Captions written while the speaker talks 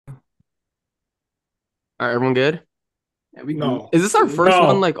All right, everyone good? Yeah, we good. No. Is this our first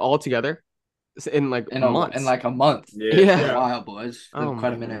one No. like all together? In like In months? like a month. Yeah. It's been Yeah. a Yeah. while, boys. It's Oh been quite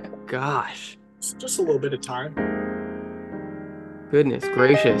my a minute. gosh. It's just a little bit of time. Goodness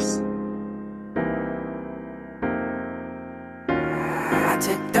gracious. I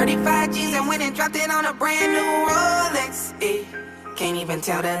took 35 G's and went and dropped it on a brand new Rolex. Eh. Can't even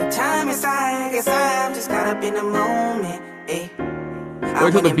tell the time inside. Guess I'm just caught up in the moment. Eh.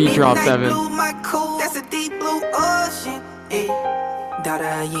 Wait till the beat drops, Evan. Blue, my cool, that's a deep blue ocean. Eh.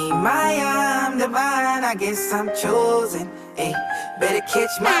 Daughter, ye my I'm divine. I guess I'm chosen. Eh. Better catch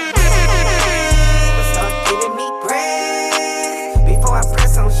my breath. But start giving me bread before I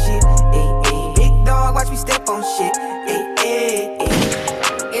press on shit. Eh. Eh. Big dog, watch me step on shit. Eh. Eh.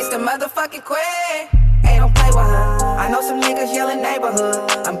 Eh. It's the motherfucking queen. Hey, don't play with her. I know some niggas yelling neighborhood.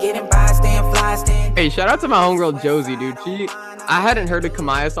 I'm getting by, staying fly, staying. Hey, shout out to my homegirl Josie, dude. I hadn't heard a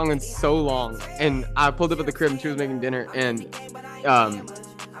Kamaya song in so long, and I pulled up at the crib and she was making dinner, and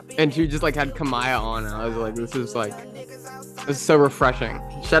she just like had Kamaya on, and I was like, this is so refreshing.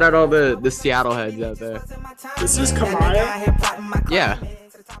 Shout out all the Seattle heads out there. This is Kamaya. Yeah.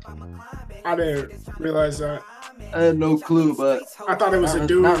 I didn't realize that. I had no clue, but I thought it was a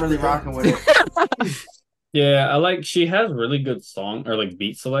dude. not really rocking with it. Yeah, she has really good song or like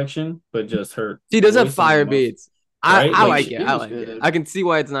beat selection, but just her. She does have voice fire and most- beats. Right? I Like, like she it. I was like it. good. I can see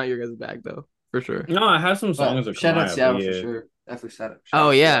why it's not your guys' bag though, for sure. No, I have some songs But of shout out Kamaya, Seattle but for yeah. sure. Definitely shout out. Oh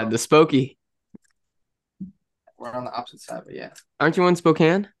yeah, the Spokey. We're on the opposite side, but yeah. Aren't you in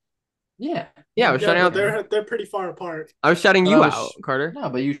Spokane? Yeah. Yeah, I was shouting but out. they're pretty far apart. I was shouting But you I was- out, Carter. No,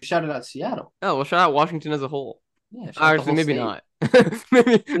 but you shouted out Seattle. Oh well, shout out Washington as a whole. Yeah. shout out the Actually, whole maybe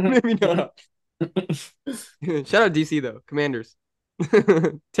state. not. maybe not. Shout out DC though, Commanders.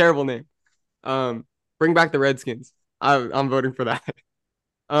 Terrible name. Bring back the Redskins. I'm voting for that.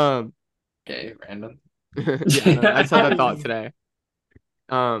 Okay, random. Yeah, no, I just had that thought today.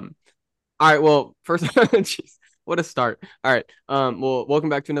 All right. Well, first, jeez, what a start. All right. Well, welcome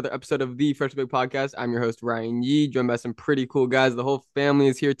back to another episode of the Fresh Big Podcast. I'm your host Ryan Yee, joined by some pretty cool guys. The whole family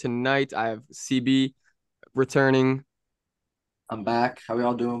is here tonight. I have CB returning. I'm back. How we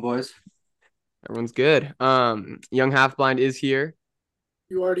all doing, boys? Everyone's good. Young Half Blind is here.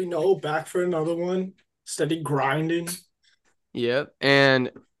 You already know. Back for another one. Steady grinding. Yep. And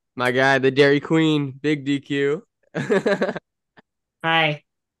my guy, the Dairy Queen, Big DQ. Hi.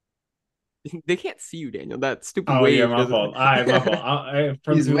 They can't see you, Daniel. That stupid Oh wave. yeah, my doesn't- fault. My fault.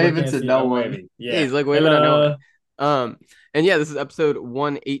 From He's people that waving can't to see, no I'm one. waving. Yeah, Yeah, he's like waving at no one. Hello. And yeah, this is episode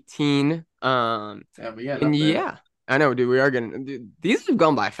 118. Yeah, we got And up there. yeah, I know, dude. We are getting these have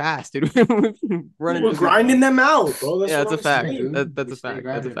gone by fast, dude. We've been running. We're grinding them out, bro. That's Yeah, what that's a I'm fact. saying. That's We a stay fact.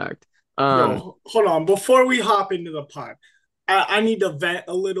 That's a grinding. fact. Yo, hold on. Before we hop into the pod, I need to vent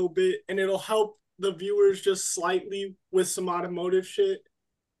a little bit, and it'll help the viewers just slightly with some automotive shit.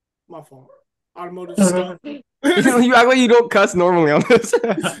 My fault. Automotive stuff. You act like you don't cuss normally on this.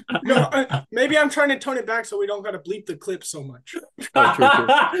 No, maybe I'm trying to tone it back so we don't gotta bleep the clip so much. Oh,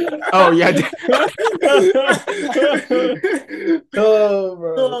 true. Oh yeah. Oh,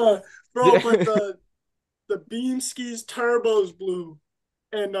 bro. Bro, but the beam skis turbos blew,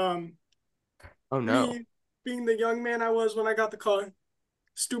 and Oh no. me being the young man I was when I got the car,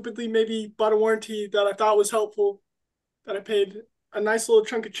 stupidly maybe bought a warranty that I thought was helpful, that I paid a nice little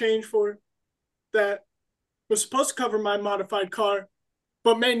chunk of change for, that was supposed to cover my modified car,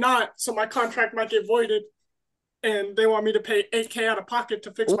 but may not, so my contract might get voided, and they want me to pay $8K out of pocket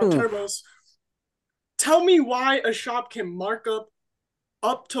to fix my Ooh. turbos. Tell me why a shop can mark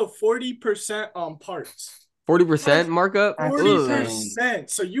up to 40% on parts. 40% markup. That's Ugh. 40%.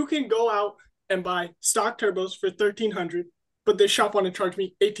 So you can go out and buy stock turbos for $1,300, but this shop want to charge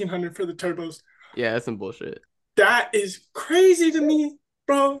me $1,800 for the turbos. Yeah, that's some bullshit. That is crazy to me,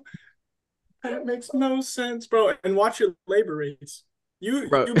 bro. That makes no sense, bro. And watch your labor rates. You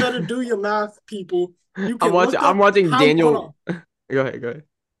Bro. you better do your math, people. You can I'm look watching up Daniel. hold on. Go ahead.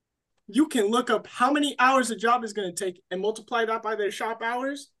 You can look up how many hours a job is going to take and multiply that by their shop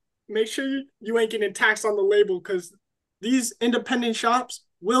hours. Make sure you ain't getting taxed on the label, because these independent shops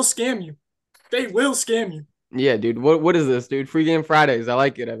will scam you. They will scam you. Yeah, dude. What is this, dude? Free game Fridays. I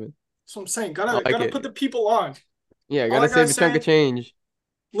like it, Evan. That's what I'm saying. I like Gotta it. put the people on. Yeah, All gotta I save gotta a chunk of say- change.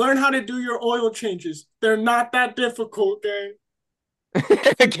 Learn how to do your oil changes. They're not that difficult, gang.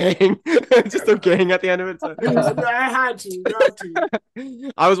 Gang. Just a gang at the end of it. I had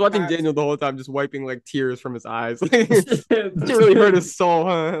to. I was watching Had to. Daniel the whole time, just wiping like tears from his eyes. It really hurt his soul,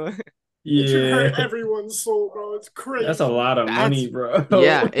 huh? It should hurt Yeah, everyone's soul, bro. It's crazy. that's a lot of money, bro.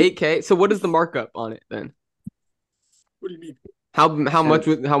 Yeah, 8K. So what is the markup on it then? What do you mean? How much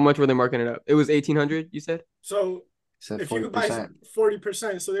were they marking it up? It was 1,800. You said. So Said if you could buy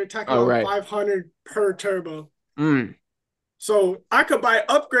 40%, so they're tacking Oh, on right. 500 per turbo. Mm. So I could buy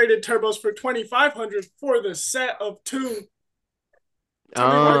upgraded turbos for 2,500 for the set of two. So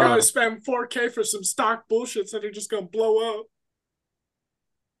I gotta spend 4K for some stock bullshits that are just gonna blow up.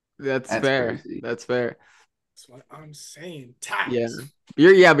 That's fair. crazy. That's fair. That's what I'm saying. Tax.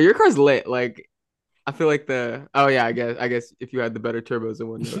 Yeah. But your car's lit. Like, I feel like I guess if you had the better turbos, it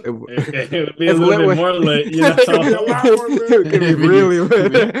wouldn't. It would be a little bit more lit, you know. It could be really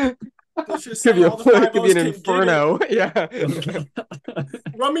lit. Could be an inferno. Yeah.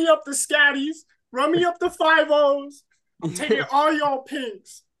 Run me up the scatties. Run me up the 5.0s. I'm taking all y'all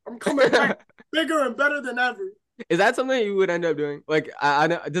pinks. I'm coming back bigger and better than ever. Is that something you would end up doing? Like, I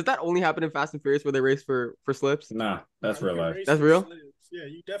know, does that only happen in Fast and Furious where they race for slips? Nah, that's real life. That's real? Slips. Yeah,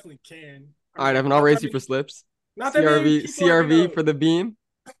 you definitely can. All right, Evan, I'll race you for slips. Not that CRV for the beam.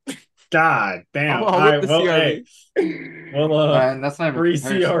 God damn. I'll whip the CRV. Hey. Well, that's not free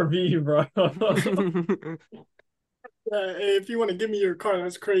CRV, bro. If you want to give me your car,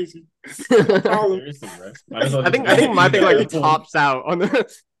 that's crazy. Seriously, bro. I think my thing like tops out on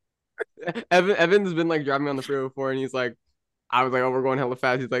the. Evan's been like driving on the freeway before, and he's like, I was like, oh, we're going hella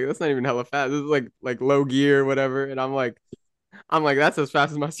fast. He's like, that's not even hella fast. This is like low gear or whatever. And I'm like, that's as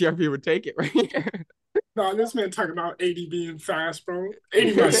fast as my CRV would take it right here. No, this man talking about 80 being fast, bro.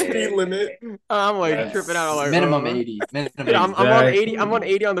 80 my speed limit. I'm like tripping out. I'm like, minimum 80. Minimum 80. I'm on 80. I'm on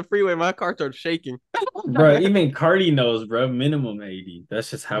 80 on the freeway. My car starts shaking. Bro, even Cardi knows, bro. Minimum 80.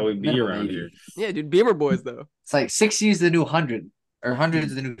 That's just how we be Minimum around 80. here. Yeah, dude. Beamer boys though. It's like 60 is the new 100. Or 100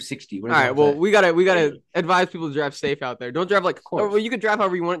 is the new 60. All right, well, we gotta advise people to drive safe out there. Don't drive like, well, you could drive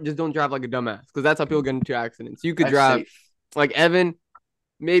however you want. Just don't drive like a dumbass, because that's how people get into accidents. You could drive like Evan,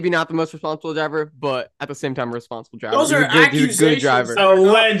 maybe not the most responsible driver, but at the same time, a responsible driver. Those are accusations. He's a good driver.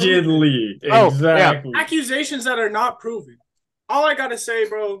 Allegedly, exactly. Yeah. Accusations that are not proven. All I gotta say,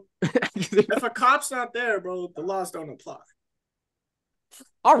 bro, if a cop's not there, bro, the laws don't apply.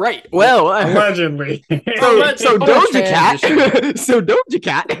 All right. Well, allegedly. So Doja Cat. So Doja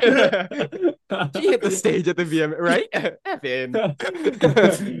Cat. She hit the stage at the VM, right? Evan.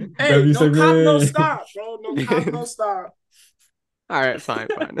 Hey, no cop, no stop, bro. No cop, no stop. All right, fine.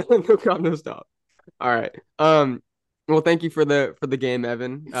 No cop, no stop. All right. Well, thank you for the game,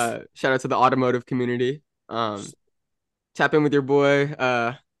 Evan. Shout out to the automotive community. Tap in with your boy,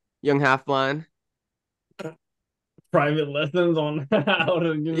 Young Halfline. Private lessons on how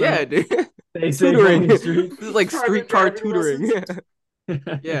to dude. Tutoring. This is like streetcar tutoring.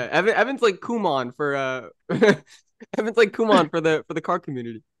 Yeah, Evan's like Kumon for Evan's like Kumon for the car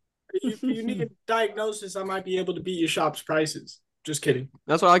community. If you need a diagnosis, I might be able to beat your shop's prices. Just kidding.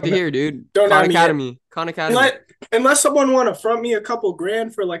 That's what I like to hear, dude. Don't Khan Academy. Khan Academy. Unless someone want to front me a couple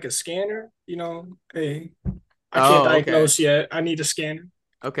grand for like a scanner, hey, I can't diagnose yet. I need a scanner.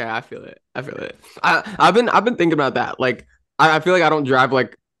 Okay, I feel it. I've been thinking about that. Like, I feel like I don't drive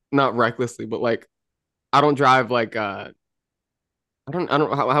like, not recklessly, but like, I don't drive like I don't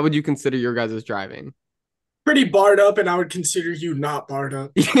how would you consider your guys' driving? Pretty barred up, and I would consider you not barred up.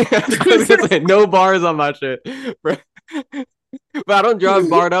 Yeah, no bars on my shit, but I don't drive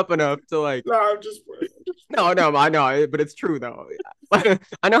barred up enough to like. No, I'm just. No, I know, but it's true though.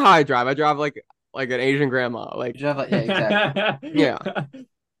 I know how I drive. I drive like an Asian grandma. Like, yeah, exactly. Yeah.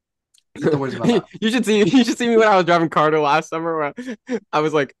 You should see me when I was driving Carter last summer. Where I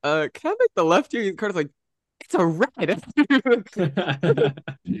was like, can I make the left here? Carter's like, it's a red.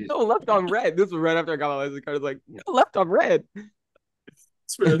 No left on red. This was right after I got my license. Carter's like, no left on red.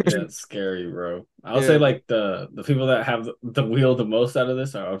 That's scary, bro. I'll say like the people that have the wheel the most out of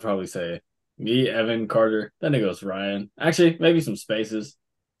this, I would probably say me, Evan, Carter. Then it goes Ryan. Actually, maybe some spaces.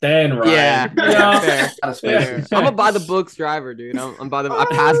 Then Ryan. Yeah. I'm a by the books driver, dude. I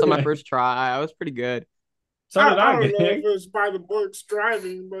passed on my first try. I was pretty good. So did I. I don't know if it was by the books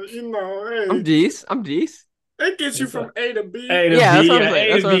driving, but hey. I'm decent. It gets you from A to B. That's what I'm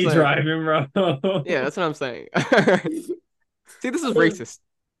saying. A to B driving, bro. Yeah, that's what I'm saying. See, this is racist.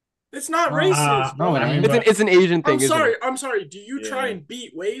 It's not racist. No, it ain't. It's an Asian thing. I'm sorry. Do you try and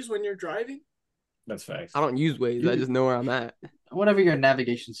beat Waze when you're driving? That's facts. I don't use Waze. I just know where I'm at. Whatever your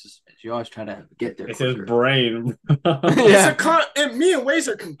navigation system is, you always try to get there. It's his brain. Yeah. And me and Waze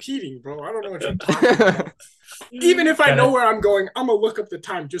are competing, bro. I don't know what you're talking about. Even if I know where I'm going, I'm gonna look up the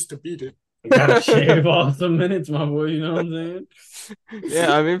time just to beat it. Gotta shave off some minutes, my boy. You know what I'm saying?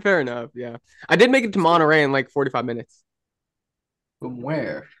 Yeah, I mean, fair enough. Yeah, I did make it to Monterey in like 45 minutes. From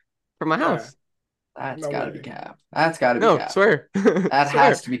where? From my house. That's gotta be cap. That's gotta be cap. Swear. That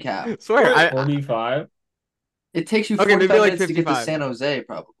has to be cap. Swear. 45. It takes you Okay, maybe 45 like minutes to get to 55. San Jose,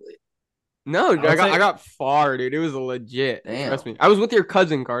 probably. No, would I say- got far, dude. It was legit. Damn. Trust me. I was with your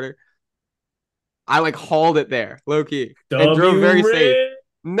cousin, Carter. I like hauled it there, low key, and drove very safe. W-Ray.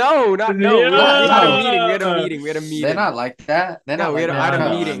 No, not no. We had a meeting. We had a meeting. We had a meeting. They're not like that. They're No, not we like had, that. I had a I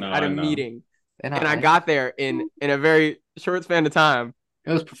know, meeting. I had a I know. meeting, They're not and I like got there in a very short span of time.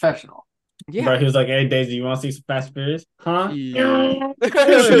 It was professional. Yeah. Bro, he was like, "Hey, Daisy, you want to see some Fast and Furious? Huh?" Yeah.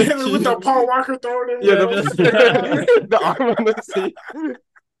 Hit me with the Paul Walker throwing in Yeah, there. the arm on the seat.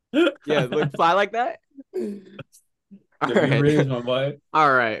 Yeah, like fly like that. All W-Ray is right. my boy.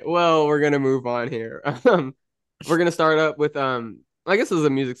 All right. Well, we're gonna move on here. We're gonna start up with I guess this is a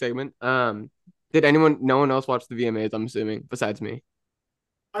music segment. Did no one else watch the VMAs? I'm assuming besides me.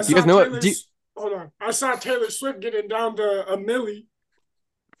 I You saw guys know what- Taylor. do you- Hold on. I saw Taylor Swift getting down to a milli.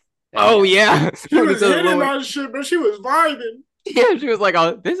 Oh yeah. She was So hitting Lil- that shit, but she was vibing. Yeah, she was like,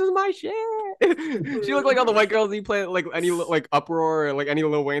 "Oh, this is my shit." She looked like all the white girls you play like any like uproar or like any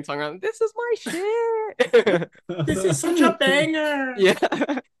Lil Wayne song on. This is my shit. This is such a banger. Yeah.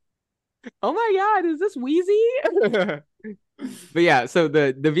 Oh my God, is this Wheezy? But yeah, so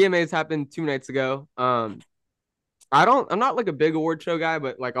the VMAs happened 2 nights ago. I'm not like a big award show guy,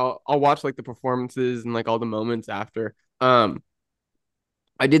 but like I'll watch like the performances and like all the moments after.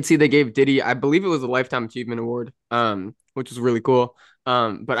 I did see they gave Diddy, I believe it was a Lifetime Achievement Award, which was really cool.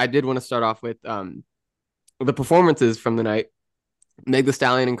 But I did want to start off with the performances from the night. Meg Thee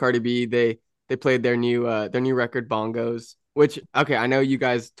Stallion and Cardi B, they played their new record Bongos, which okay, I know you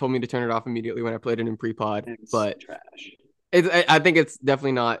guys told me to turn it off immediately when I played it in pre-pod, It's but trash. I think it's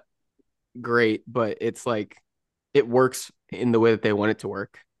definitely not great, but it's like it works in the way that they want it to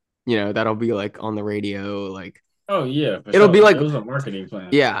work. You know, that'll be like on the radio, like Oh yeah, for It'll sure. be like- it was a marketing plan.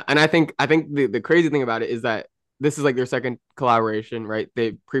 yeah. And I think the crazy thing about it is that this is like their second collaboration, right?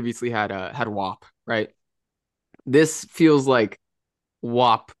 They previously had WAP, right? This feels like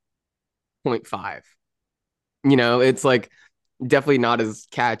WAP 0.5. You know, it's like definitely not as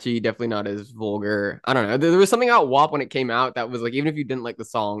catchy, definitely not as vulgar. I don't know. There was something about WAP when it came out that was like, even if you didn't like the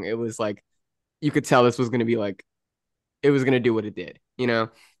song, it was like you could tell this was gonna be like it was gonna do what it did, you know.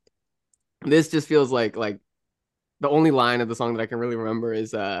 This just feels like the only line of the song that I can really remember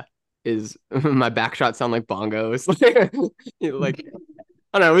is my back shots sound like bongos. You know, like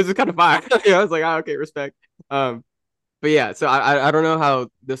I don't know, it was just kind of fire. I was like, okay, respect. But yeah, so I don't know how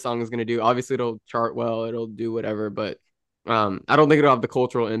this song is gonna do. Obviously, it'll chart well, it'll do whatever, but I don't think it'll have the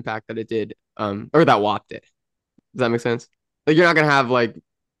cultural impact that it did, or that WAP did. Does that make sense? Like you're not gonna have like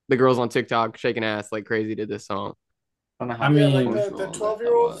the girls on TikTok shaking ass like crazy to this song. I don't know how I good mean- that the was,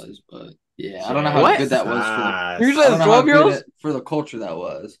 12-years? but yeah, I don't know how What? good that was for the, Usually I don't it's know how good 12-year-olds? it- for the culture that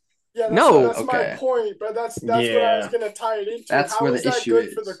was. Yeah, that's, No. that's my Okay. point, but that's what I was Yeah. gonna tie it into. That's How where is the that issue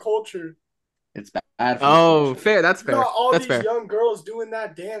good for is. the culture? It's bad for the Oh, culture. fair. That's You fair. got all That's these fair. young girls doing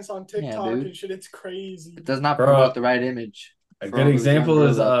that dance on TikTok dude. and shit. It's crazy. It does not Bro, promote the right image. A for good all those young example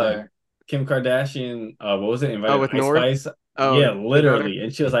girls is out there. Kim Kardashian. What was it? Invited with Ice North? Spice. Oh, Yeah, the literally, daughter?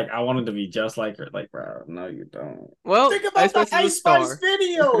 and she was like, "I wanted to be just like her." Like, bro, no, you don't. Well, Think about Ice Spice the is a Ice Spice star.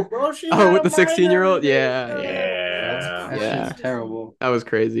 video, bro. She Oh, had with a the 16-year-old? minor in it. Yeah, yeah. That Yeah. shit's terrible. That was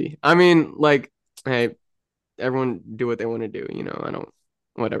crazy. I mean, like, hey, everyone do what they want to do, you know. I don't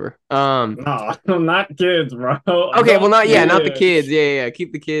whatever. No, not kids, bro. Okay, well not the kids. kids. Yeah.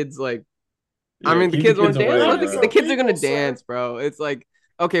 Keep the kids like I Yeah, mean the keep kids want to away, dance. away, Let bro. the kids are gonna Illegal, son. dance, bro. It's like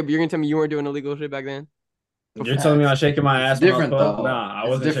okay, but you're gonna tell me you weren't doing illegal shit back then? You're telling me I was shaking my ass It's when I was different, 12? though. Nah, I It's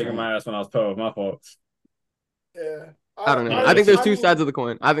wasn't shaking different. my ass when I was 12. My fault. Yeah. I don't know. Yeah, I think there's I two mean, sides of the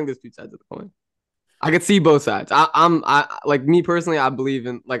coin. I think there's two sides of the coin. I could see both sides. I like me personally, I believe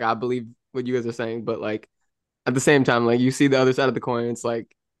what you guys are saying, but like at the same time, like you see the other side of the coin, it's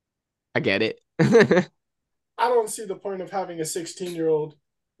like I get it. I don't see the point of having a 16-year-old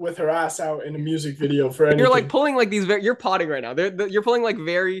with her ass out in a music video for anything. You're like pulling like these you're potting right now. You're pulling like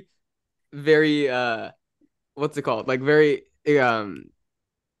very what's it called? Like very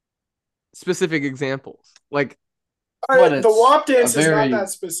specific examples. Like All right, But the it's WAP dance a is not very- that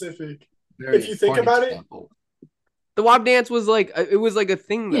specific. Very If you think important about it, example. the WAP dance was like it was like a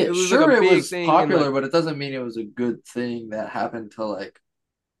thing. Yeah, It was sure, like a it big was thing. popular, and, like, but it doesn't mean it was a good thing that happened to like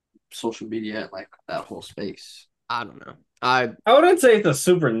social media and like that whole space. I don't know. I wouldn't say it's a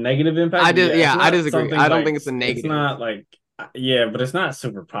super negative impact. I did- it's yeah, I not disagree. something I don't like- think it's a negative. It's not like, yeah, but it's not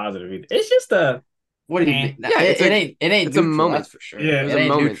super positive either. It's just a, What do you Eh. think? Yeah, it, it ain't it's a neutral, moment. that's for sure. Yeah, it it's a ain't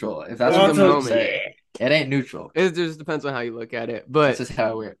moment. neutral. If that's Well, what it's you're a gonna moment. say, it ain't neutral. it just depends on how you look at it. But That's just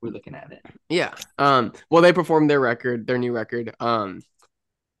how we're looking at it. yeah. Well, they performed their new record.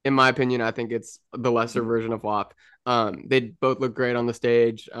 In my opinion, I think it's the lesser version of WAP. They both look great on the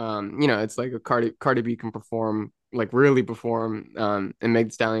stage. It's like a Cardi B can perform, like really perform. And Meg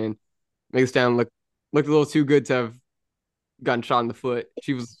Thee Stallion looked a little too good to have gotten shot in the foot.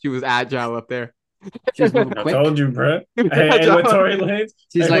 She was agile up there. She's moving I quick. told you, bro. She was Hey, agile. what Tory Lanez?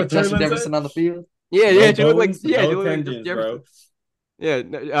 She's Hey, like what Tory Justin Lanez Jefferson said? on the field. Yeah, No she looked like bones, yeah, she no looked like Justin tendons, bro. Jefferson. Yeah,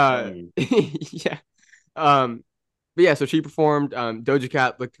 Telling you. yeah. But yeah, so she performed. Doja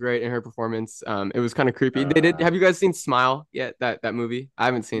Cat looked great in her performance. It was kind of creepy. They did. Have you guys seen Smile yet? That movie? I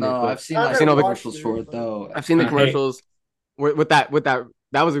haven't seen it, No, but I've seen I've like seen all the commercials for it though. I've seen the I hate- commercials with that.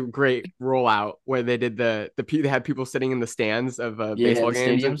 That was a great rollout where they did they had people sitting in the stands of baseball the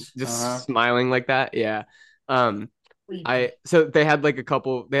games and stadiums. just smiling like that. Yeah. So they had like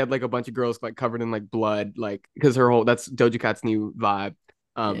a bunch of girls like covered in like blood, like because that's Doja Cat's new vibe.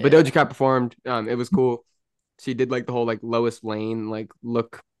 But Yeah. Doja Cat performed. It was cool. She did like the whole like Lois Lane like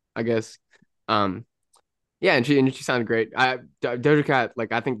look, I guess. Yeah, and she sounded great. Doja Cat,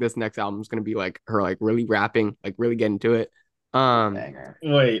 like I think this next album is gonna be like her like really rapping, like really getting to it. Banger.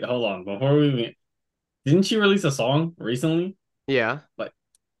 Wait, hold on. Before we even, didn't she release a song recently? Yeah,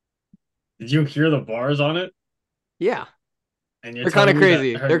 Did you hear the bars on it? yeah. And you're They're kind of telling me that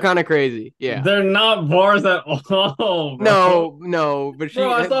crazy. her- They're kind of crazy. Yeah. They're not bars at all, bro. No, but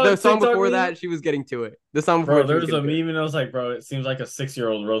Bro, I saw the a song TikTok before meme. that, she was getting to it. The song Bro, before she was there's a getting to it. meme and I was like, bro, it seems like a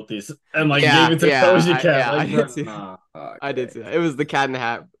 6-year-old wrote these and like Yeah, gave it to yeah, Doja Cat. yeah, Like, I bro, did see that. Nah, fuck, I did see okay. that. It was the Cat in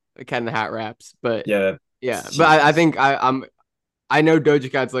the Hat raps, but yeah, yeah. But I Jesus. think I know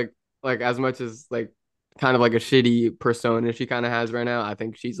Doja Cat's like as much as like kind of like a shitty persona she kind of has right now. I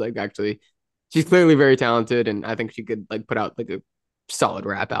think she's like actually she's clearly very talented, and I think she could like put out like a solid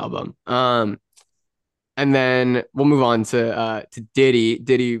rap album. And then we'll move on to Diddy.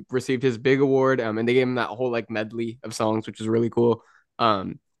 Diddy received his big award, and they gave him that whole like medley of songs, which was really cool.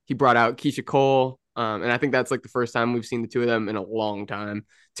 He brought out Keisha Cole, and I think that's like the first time we've seen the two of them in a long time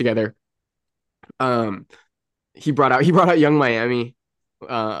together. He brought out Young Miami.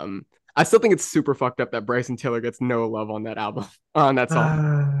 I still think it's super fucked up that Bryson Tiller gets no love on that album on that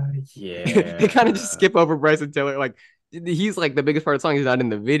song. Yeah. They kind of just skip over Bryson Tiller. Like he's like the biggest part of the song. He's not in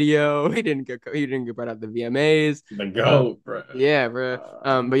the video. He didn't get brought out the VMAs. The GOAT, bro. Yeah, bro.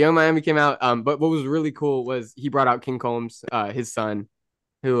 But Young Miami came out. But what was really cool was he brought out King Combs, his son,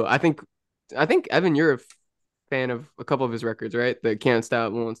 who I think Evan, you're a fan of a couple of his records, right? The Can't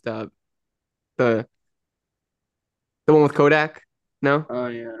Stop, Won't Stop, the one with Kodak. No, Oh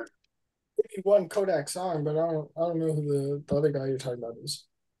yeah. One Kodak song, but I don't know who the other guy you're talking about is.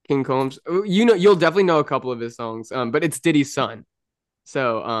 King Combs. You'll definitely know a couple of his songs. But it's Diddy's son,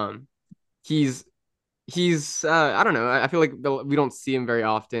 so he's I don't know. I feel like we don't see him very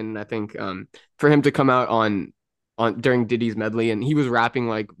often. I think for him to come out on during Diddy's medley and he was rapping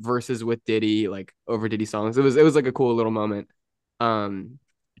like verses with Diddy like over Diddy songs. It was like a cool little moment.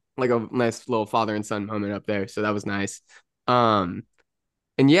 Like a nice little father and son moment up there. So that was nice.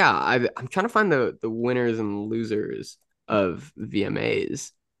 And yeah, I'm trying to find the winners and losers of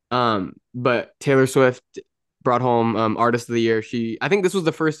VMAs. But Taylor Swift brought home Artist of the Year. I think this was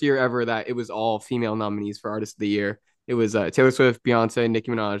the first year ever that it was all female nominees for Artist of the Year. It was Taylor Swift, Beyonce,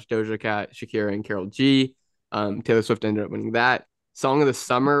 Nicki Minaj, Doja Cat, Shakira, and Karol G. Taylor Swift ended up winning that. Song of the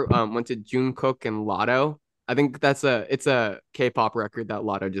Summer went to Jungkook and Lotto. I think it's a K-pop record that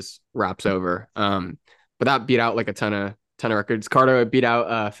Lotto just raps over. But that beat out like a ton of records. Carter beat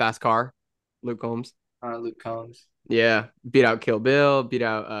out Fast Car, Luke Combs. Luke Combs. Yeah, beat out Kill Bill, beat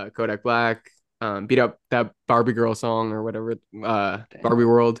out Kodak Black, beat out that Barbie Girl song or whatever, Barbie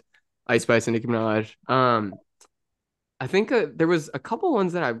World, Ice Spice and Nicki Minaj. I think there was a couple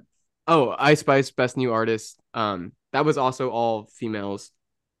ones that Ice Spice Best New Artist. That was also all females.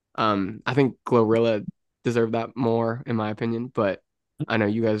 I think Glorilla deserved that more in my opinion, but I know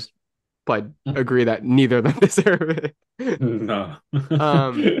you guys probably agree that neither of them deserve it. No.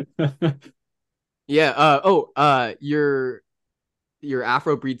 Yeah. Your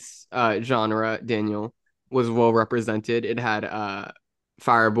Afrobeats genre, Daniel, was well represented. It had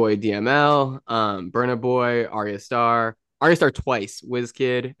Fireboy DML, Burna Boy, Arya Star twice,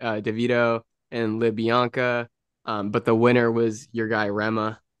 Wizkid, Davido, and Lil Bianca. But the winner was your guy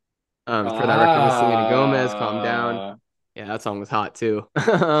Rema. For that record with Selena Gomez, Calm Down. Yeah, that song was hot too.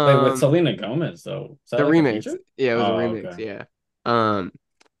 Wait, with Selena Gomez though. Is that The like a remix. feature? Yeah, it was a Oh, remix. okay. Yeah.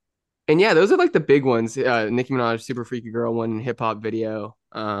 And yeah, those are like the big ones. Nicki Minaj, Super Freaky Girl won hip hop video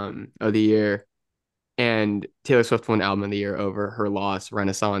of the year. And Taylor Swift won album of the year over Her Loss,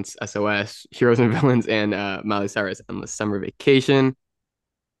 Renaissance, SOS, Heroes and Villains, and Miley Cyrus Endless Summer Vacation.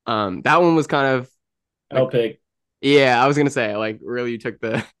 That one was kind of I'll pick. yeah, I was gonna say like really you took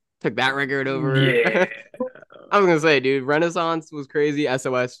that record over. Yeah. I was gonna say, dude, Renaissance was crazy.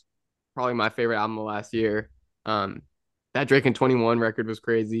 SOS, probably my favorite album of last year. That Drake and 21 record was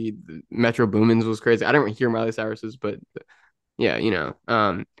crazy. The Metro Boomin's was crazy. I didn't hear Miley Cyrus's, but yeah,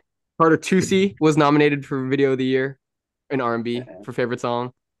 Carter Tusi was nominated for Video of the Year in R&B for favorite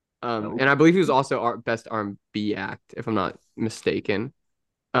song. And I believe he was also our best R&B act, if I'm not mistaken.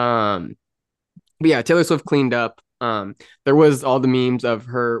 But yeah, Taylor Swift cleaned up. There was all the memes of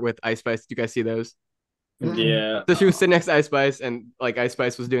her with Ice Spice. Did you guys see those? Yeah. So she was sitting next to Ice Spice, and like Ice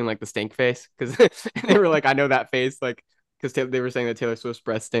Spice was doing like the stink face because they were like, "I know that face," like because they were saying that Taylor Swift's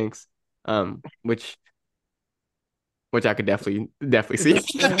breath stinks, which I could definitely see.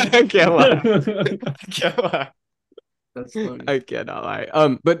 I can't lie. I can't lie. That's funny. I cannot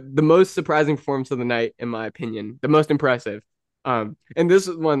lie. But the most surprising performance of the night, in my opinion, the most impressive, and this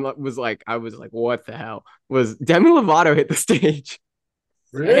one was like, I was like, what the hell? Was Demi Lovato hit the stage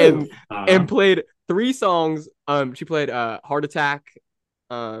Really? and played 3 songs. She played Heart Attack.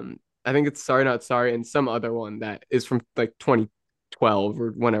 I think it's Sorry Not Sorry, and some other one that is from like 2012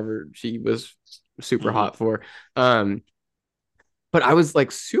 or whenever she was super hot for. But I was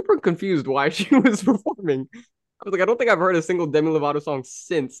like super confused why she was performing. I was like, I don't think I've heard a single Demi Lovato song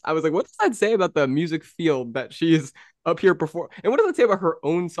since. I was like, what does that say about the music field that she is up here performing? And what does that say about her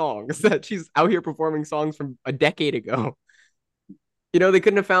own songs that she's out here performing songs from a decade ago? They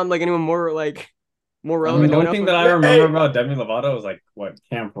couldn't have found like anyone more relevant. The only thing that I remember about Demi Lovato was like what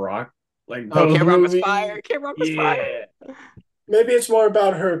Camp Rock, like Camp Rock was fire. Camp Rock was fire. Maybe it's more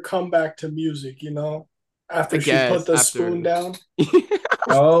about her comeback to music, after she put the spoon down.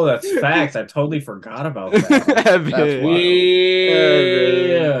 Oh, that's facts. I totally forgot about that. That's wild.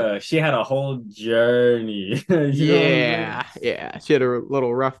 Yeah, she had a whole journey. Yeah. She had a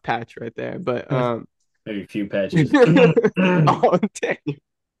little rough patch right there, but maybe a few patches. Oh, dang.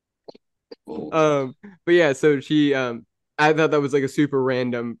 But yeah, so she I thought that was like a super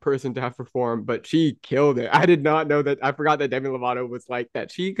random person to have perform, but she killed it. I did not know that. I forgot that Demi Lovato was like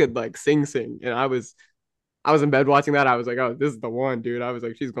that. She could like sing, and I was in bed watching that. I was like, oh, this is the one, dude. I was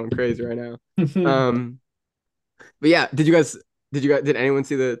like, she's going crazy right now. But yeah, did anyone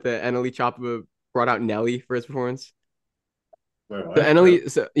see the NLE Choppa brought out Nelly for his performance? Wait, what? So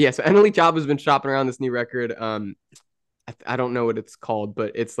NLE Choppa has been shopping around this new record. I don't know what it's called,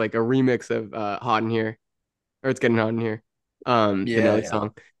 but it's like a remix of Hot in Here, or It's Getting Hot in Here. The Nelly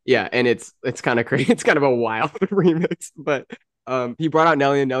song. Yeah, and it's kind of crazy. It's kind of a wild remix, but he brought out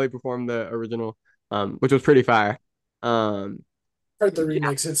Nelly, and Nelly performed the original, which was pretty fire. Heard the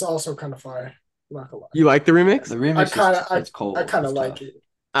remix. It's also kind of fire. I'm not gonna lie. You like the remix? The remix it's cold. I kind of like it.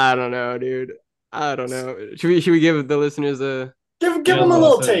 I don't know, dude. I don't know. Should we give the listeners a give them a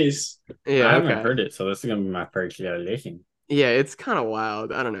little taste? Yeah, I haven't heard it, so this is gonna be my first listen. Yeah, it's kind of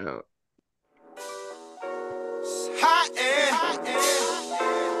wild. I don't know. Hot in,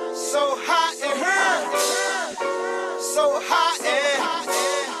 so hot in her, so hot in.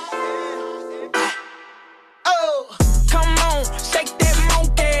 Oh, come on, shake that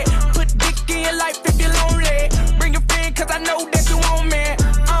monkey, put dick in your life if you're lonely. Bring your friend, cause I know that you want me.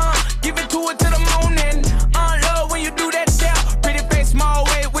 Give it to it to the morning. Love when you do that step. Pretty face, small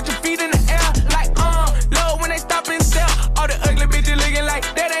way with your feet in the air. Like, love when they stop and stare. All the ugly bitches looking like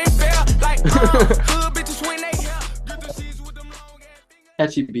that ain't fair. Like, good bitches when they here.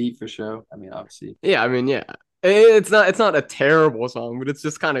 Catchy beat for sure. I mean, obviously. Yeah, I mean, yeah. It's not a terrible song, but it's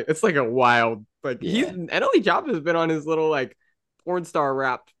just kind of, it's like a wild, like NLE Choppa has been on his little like porn star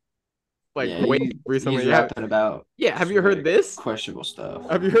rap wave recently. He's rapping about. Yeah, have you heard this? Questionable stuff.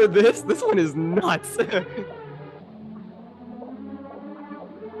 Have you heard this? This one is nuts. I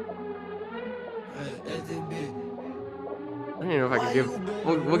don't even know if I could give.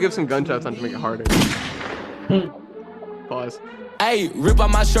 We'll give some gunshots on to make it harder. Pause. Hey, rip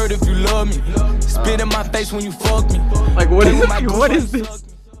out my shirt if you love me. Spit in my face when you fuck me. Like, what is this?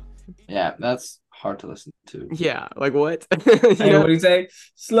 Yeah, that's hard to listen to. Yeah, like what? What do you say?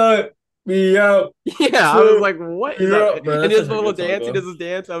 Slut me out. Yeah, I was like, what is that? Bro, and his little dance, he does his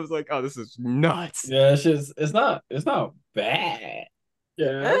dance. I was like, oh, this is nuts. Yeah, it's not bad.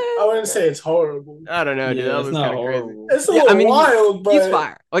 Yeah, I wouldn't say it's horrible. I don't know, dude. That was kind of crazy. It's a little wild, but he's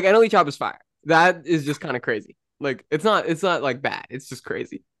fire. Like NLE Choppa is fire. That is just kind of crazy. Like it's not like bad. It's just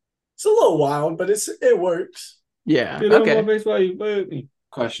crazy. It's a little wild, but it works. Yeah. Get okay. on my face while you play with me.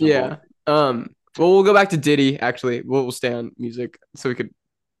 Questionable. Yeah. Well, we'll go back to Diddy. Actually, we'll stay on music so we could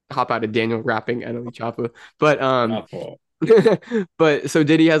hop out of Daniel rapping NLE Choppa. But but so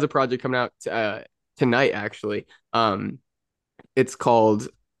Diddy has a project coming out tonight. Actually, it's called.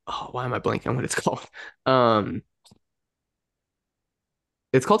 Oh, why am I blanking on what it's called?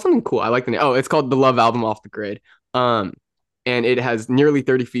 It's called something cool. I like the name. Oh, it's called the Love Album Off the Grid. Um, and it has nearly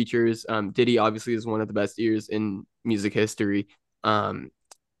 30 features. Diddy obviously is one of the best ears in music history. Um,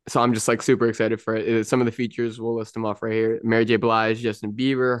 so I'm just like super excited for it. Some of the features, we'll list them off right here: Mary J. Blige, Justin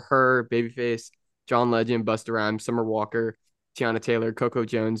Bieber, Her, Babyface, John Legend, Busta Rhymes, Summer Walker, Tiana Taylor, Coco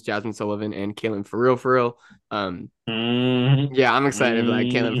Jones, Jasmine Sullivan, and Kaylin For Real For Real. Yeah, I'm excited for that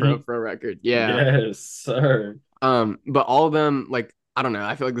Kaylin For Real record. Yeah. Yes, sir. But all of them, like, I don't know.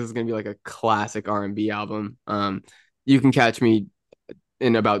 I feel like this is gonna be like a classic R&B album. You can catch me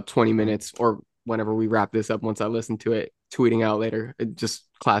in about 20 minutes or whenever we wrap this up once I listen to it, tweeting out later. Just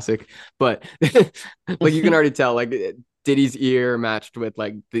classic. But like you can already tell, like Diddy's ear matched with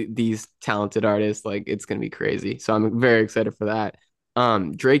like these talented artists, like it's gonna be crazy. So I'm very excited for that.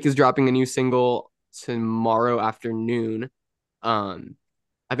 Drake is dropping a new single tomorrow afternoon.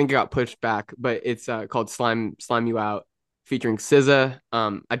 I think it got pushed back, but it's called Slime You Out featuring SZA.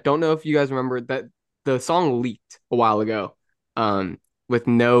 I don't know if you guys remember that the song leaked a while ago. With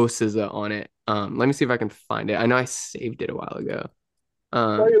no SZA on it. Let me see if I can find it. I know I saved it a while ago.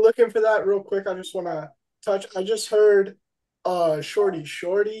 While you're looking for that real quick, I just want to touch. I just heard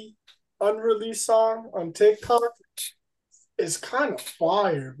Shorty unreleased song on TikTok. It's kind of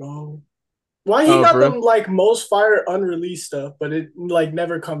fire, bro. Why he got them like most fire unreleased stuff, but it like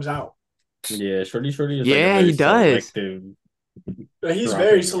never comes out. Yeah, Shorty is yeah, like he does. He's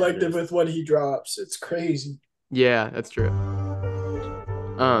very selective with what he drops. It's crazy. Yeah, that's true.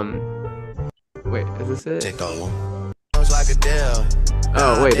 Wait, is this it?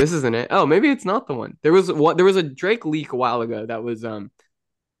 Oh, wait, this isn't it. Oh, maybe it's not the one. There was a Drake leak a while ago that was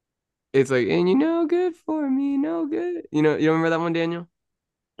it's like, and you know good for me, no good. You remember that one, Daniel?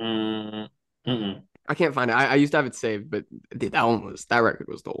 I can't find it. I used to have it saved, but dude, that record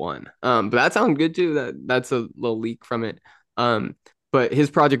was the one. But that sounded good too. That's a little leak from it. But his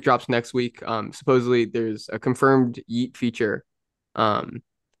project drops next week. Supposedly there's a confirmed Yeet feature.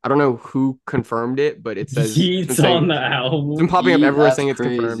 I don't know who confirmed it, but it says Yeet's on the album. It's been popping up everywhere saying it's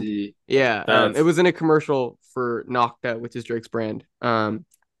crazy. confirmed. Yeah, it was in a commercial for Nocta, which is Drake's brand.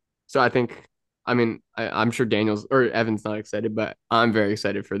 So I'm sure Daniel's or Evan's not excited, but I'm very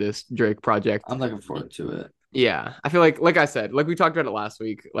excited for this Drake project. I'm looking forward to it. Yeah, I feel like I said, like we talked about it last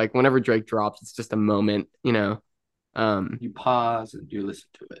week, like whenever Drake drops, it's just a moment, you pause and you listen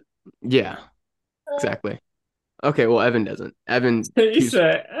to it. Yeah, exactly. Okay, well, Evan doesn't. Evan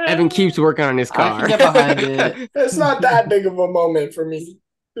Evan keeps working on his car. I can get behind it. It's not that big of a moment for me.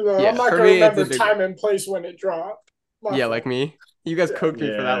 Yeah, I'm not gonna remember time and place when it dropped. Yeah, like me. You guys cooked me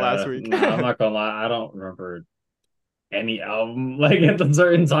for that last week. No, I'm not gonna lie. I don't remember any album like at the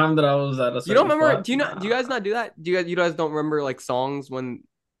certain time that I was at a certain You don't remember? spot. Do you guys not do that? You guys don't remember like songs when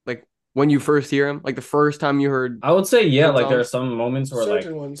you first hear them? Like the first time you heard? I would say yeah. Like songs? there are some moments where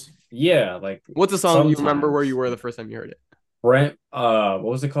certain ones. Yeah, like what's a song sometimes. you remember where you were the first time you heard it? Brent, what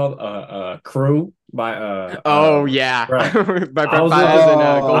was it called? Crew by Oh yeah, right. by I was,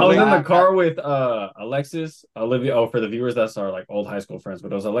 Goldlink. I was in the car with Alexis, Olivia. Oh, for the viewers, that's our like old high school friends.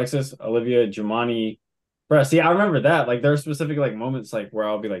 But it was Alexis, Olivia, Jumani. Bro, see, I remember that. Like there are specific like moments like where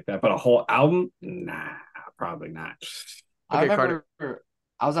I'll be like that, but a whole album, nah, probably not. I Okay, remember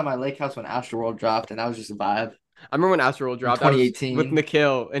I was at my lake house when Astroworld dropped, and that was just a vibe. I remember when Astroworld dropped. 2018 with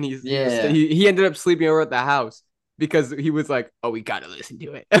Nikhil, and he ended up sleeping over at the house because he was like, "Oh, we gotta listen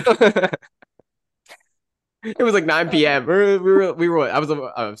to it." It was like 9 p.m. We were. I was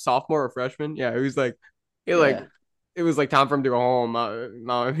a sophomore or freshman. Yeah, it was like, it was like time for him to go home.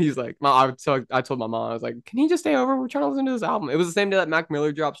 Mom, he's like, Mom. I told my mom, I was like, "Can he just stay over? We're trying to listen to this album." It was the same day that Mac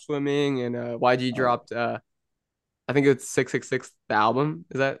Miller dropped Swimming and YG dropped. I think it's 666 the album.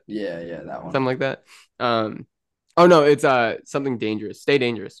 Is that? Yeah, that one. Something like that. Oh no, it's Something Dangerous. Stay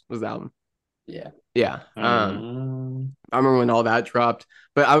Dangerous was the album. Yeah. I remember when all that dropped.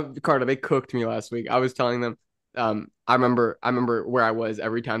 But Carter, they cooked me last week. I was telling them, I remember where I was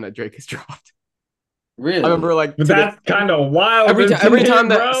every time that Drake has dropped. Really? I remember like that's kind of wild. Every time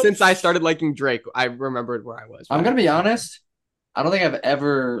that since I started liking Drake, I remembered where I was. I'm gonna be honest. I don't think I've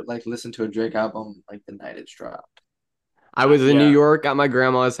ever like listened to a Drake album like the night it's dropped. I was in New York at my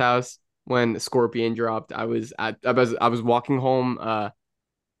grandma's house when Scorpion dropped. I was walking home.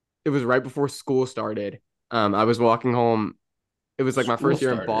 It was right before school started. I was walking home. It was like my first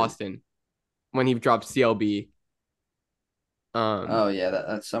year in Boston when he dropped CLB. Oh yeah,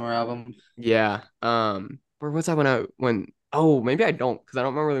 that summer album. Yeah. Where was I when? Oh, maybe I don't because I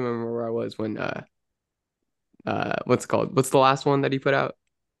don't really remember where I was when. What's it called? What's the last one that he put out?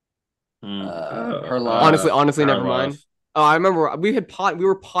 Her Loss. Honestly, never mind. Oh, I remember we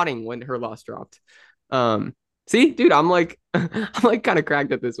were potting when Her Loss dropped. So See, dude, I'm like I'm like kind of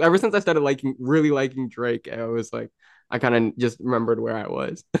cracked at this. Ever since I started really liking Drake, I was like I kind of just remembered where I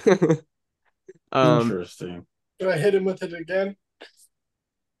was. Interesting. Do I hit him with it again?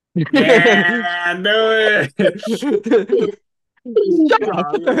 Yeah, do it. Shut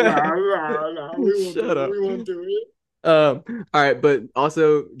up. We won't Shut do it. up. We won't do it. All right, but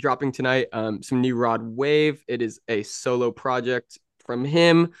also dropping tonight, some new Rod Wave. It is a solo project from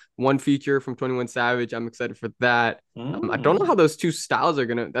him, one feature from 21 Savage. I'm excited for that. I don't know how those two styles are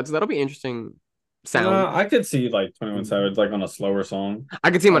gonna. That'll be interesting sound. I could see like 21 Savage like on a slower song.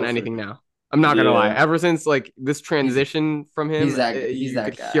 I could see him on Oh, for anything sure. now. I'm not gonna lie. Yeah. Ever since like this transition from him, he's that you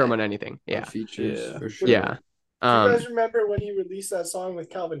that could guy. hear him on anything. On Yeah, features Yeah. for sure. yeah, Do you guys remember when he released that song with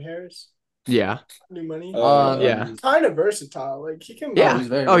Calvin Harris? yeah, New Money. Yeah. Kind of versatile. Like he can yeah. he's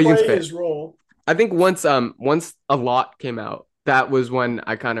very Oh, you can play spit. his role. I think once A Lot came out, that was when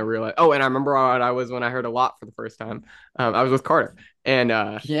I kind of realized. Oh, and I remember what I was when I heard A Lot for the first time. I was with Carter, and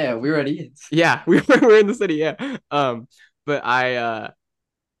Yeah, we were at Ian's. yeah, we were in the city, yeah. But I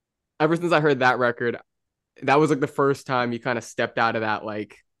ever since I heard that record, that was like the first time you kind of stepped out of that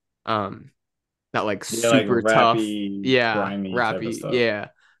that like super tough, yeah, grimy type of rappy, stuff. yeah.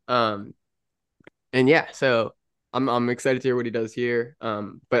 And yeah, so I'm excited to hear what he does here.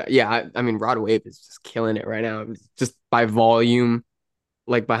 But yeah, I mean, Rod Wave is just killing it right now. It's just by volume,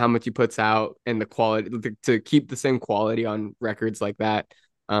 like by how much he puts out and the quality to keep the same quality on records like that.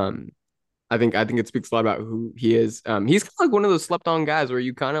 I think it speaks a lot about who he is. He's kind of like one of those slept on guys where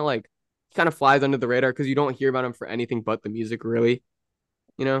you kind of flies under the radar because you don't hear about him for anything but the music, really.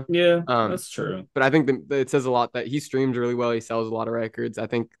 You know? Yeah, Um, that's true. But I think it says a lot that he streams really well. He sells a lot of records. I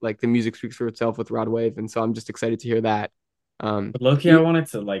think like the music speaks for itself with Rod Wave, and so I'm just excited to hear that. But low-key, I wanted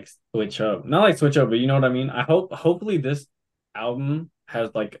to like switch up. Not like switch up, but you know what I mean? Hopefully this album has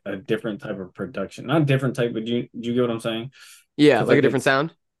like a different type of production. Not different type, but do you get what I'm saying? Yeah, 'Cause, like a like, different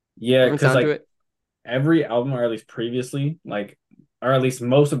sound. Yeah, Different because sound to like it. every album, or at least previously, like, or at least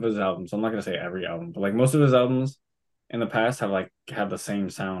most of his albums. I'm not gonna say every album, but like most of his albums in the past have the same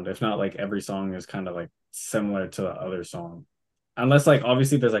sound. If not, like every song is kind of like similar to the other song, unless like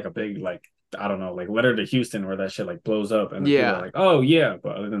obviously there's like a big like I don't know like Letter to Houston where that shit like blows up and then people Yeah. are like, oh yeah,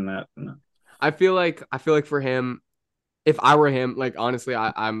 but other than that, no. I feel like for him, if I were him, like honestly,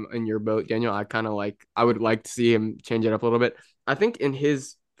 I'm in your boat, Daniel. I would like to see him change it up a little bit. I think in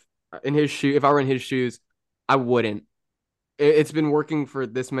his shoe, if I were in his shoes, I wouldn't. It's been working for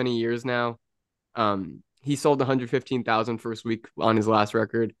this many years now. He sold 115,000 first week on his last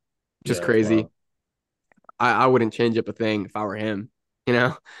record, which is Yeah, crazy. wow. I wouldn't change up a thing if I were him. You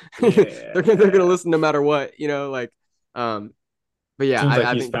know, Yeah. they're gonna listen no matter what. You know, like, but yeah, Seems like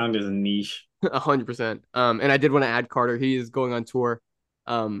I he's think found his niche. 100%. And I did want to add Carter. He is going on tour,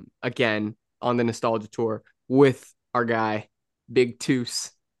 again on the nostalgia tour with our guy Big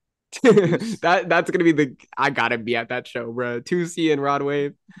Toos. That's gonna be I gotta be at that show, bro. Toosy and Rod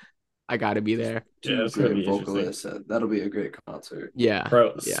Wave. I gotta be there. Yeah, Two it's gonna great be interesting. vocalists. That'll be a great concert. Yeah,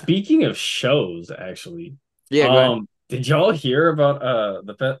 Bro, yeah, speaking of shows, actually, yeah. Go ahead. did y'all hear about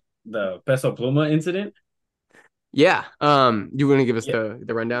the Peso Pluma incident? Yeah. You want to give us Yeah.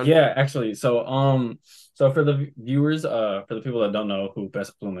 the rundown? Yeah, actually, so for the viewers, for the people that don't know who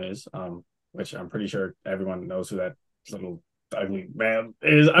Peso Pluma is, which I'm pretty sure everyone knows who that little ugly man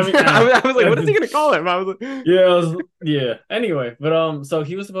is. I mean, I was like, what is he gonna call him? I was like, yeah. Anyway, but so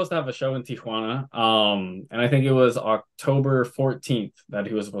he was supposed to have a show in Tijuana, and I think it was October 14th that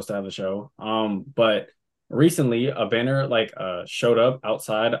he was supposed to have the show. But recently a banner like showed up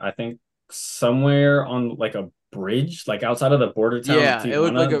outside, I think somewhere on like a bridge, like outside of the border town. yeah. Of It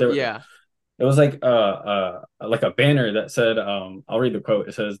looked Tijuana. like yeah. It was like a banner that said, I'll read the quote.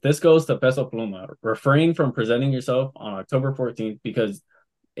 It says, "This goes to Peso Pluma. Refrain from presenting yourself on October 14th because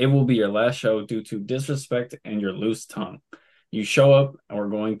it will be your last show due to disrespect and your loose tongue. You show up and we're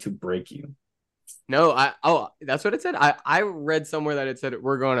going to break you." No, that's what it said. I read somewhere that it said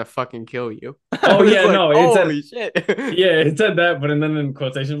we're gonna fucking kill you. Oh yeah, no, it said holy shit. yeah, it said that, but then in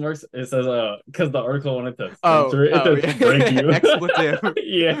quotation marks it says because the article wanted to Oh, censor it, it says yeah. break you. Expletive.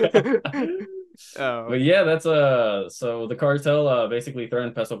 Yeah. Oh. But yeah, that's so the cartel basically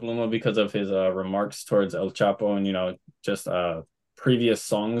threatened Peso Pluma because of his remarks towards El Chapo and just previous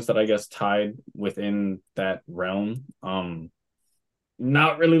songs that I guess tied within that realm.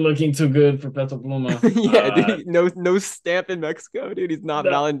 Not really looking too good for Peso Pluma. Yeah, dude, no stamp in Mexico, dude. He's not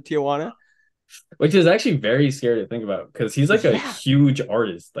No. valid in Tijuana. Which is actually very scary to think about because he's like a Yeah. huge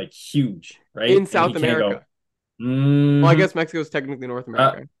artist, like huge, right? In And South he can't go, America. "Mm, Well, I guess Mexico's technically North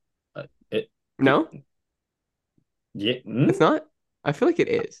America. it No, yeah, it's not. I feel like it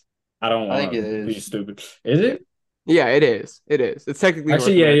is. I don't I want think to it be is. stupid. Is it? Yeah, it is. It is. It's technically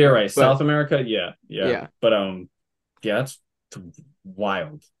Actually, North yeah, you're America, right. but South America, yeah. yeah. But yeah, that's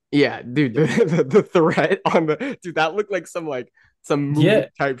wild. Yeah, dude, the threat on the dude that looked like some movie Yeah.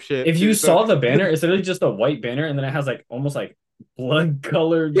 type shit. If you Dude. saw the banner, it's literally just a white banner, and then it has like almost like blood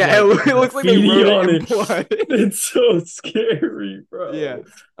colored. Yeah, like, it looks like they graffiti wrote on it in it. blood. It's so scary, bro. Yeah.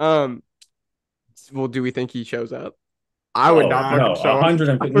 Well, do we think he shows up? I would Oh not no, fucking show up.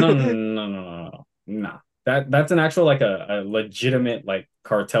 150. No. Nah. That's an actual like a legitimate like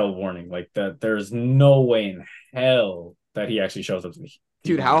cartel warning. Like that, there's no way in hell that he actually shows up to the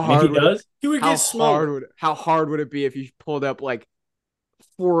Dude, T1. how And if hard he would does? He would get smoked. how hard would it be if you pulled up like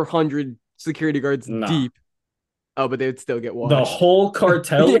 400 security guards Nah. deep? Oh, but they would still get The watched. whole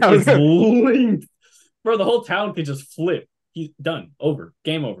cartel Yeah, is linked. Bro, the whole town could just flip. He's done. Over.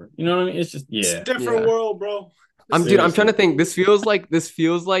 Game over. You know what I mean? It's just It's a yeah. different Yeah. world, bro. I'm Seriously. trying to think. This feels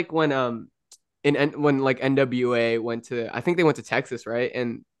like when when like NWA went to, I think they went to Texas, right?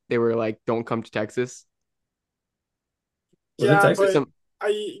 And they were like, "Don't come to Texas." Was it Yeah, Texas?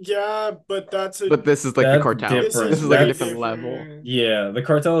 but that's a But this is like the That's cartel. different. This is like a That's- different level. Yeah, the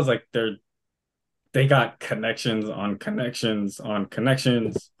cartel is like they got connections on connections on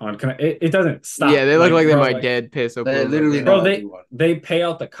connections on it doesn't stop. Yeah, they look like they bro, might dead piss open. They literally Bro, know they everyone. they pay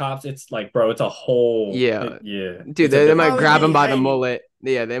out the cops. It's like, bro, it's a whole Yeah. yeah. Dude, It's a they different- might Probably grab him by the hanging. mullet.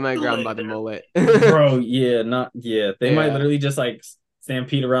 Yeah, they might grab him by the mullet. bro, yeah, not yeah. They might Yeah. literally just like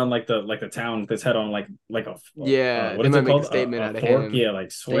stampede around like the town with his head on like a Yeah, what they is might it make a called? statement out of fork? him. Yeah,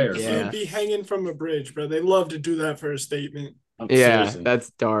 like swear. Yeah. He'd bro. be hanging from a bridge, bro. They love to do that for a statement. Yeah, Seriously. that's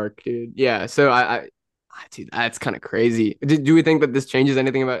dark, dude. Yeah, so dude, that's kind of crazy. Do we think that this changes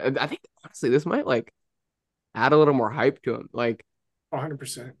anything about? I think honestly, this might like add a little more hype to him. Like,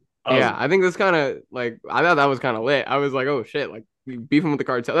 100%. yeah, I think this kind of like I thought that was kind of lit. I was like, oh shit, like beefing with the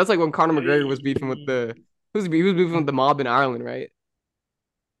cartel. That's like when Conor McGregor was beefing with he was beefing with the mob in Ireland, right?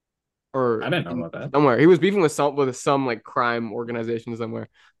 Or I didn't know about that. somewhere. He was beefing with some like crime organization somewhere.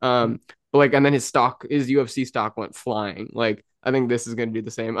 But like, and then his UFC stock went flying. Like, I think this is gonna do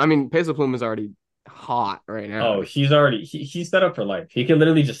the same. I mean, Peso Pluma is already hot right now. Oh, he's already he's set up for life. He could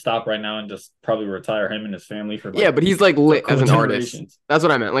literally just stop right now and just probably retire him and his family for like, yeah, but he's like lit as an artist. generations. That's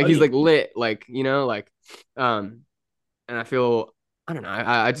what I meant. Like Oh, he's yeah. like lit, like and I feel I don't know.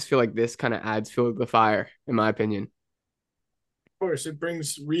 I just feel like this kind of adds fuel to the fire, in my opinion. Of course, it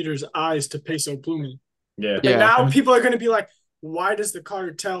brings readers' eyes to Peso Pluma. Yeah. Yeah. And now people are going to be like, why does the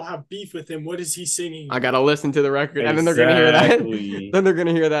cartel have beef with him? What is he singing? I gotta listen to the record, and then they're gonna hear Exactly. that. Then they're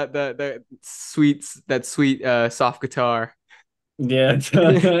gonna hear that sweet soft guitar. Yeah.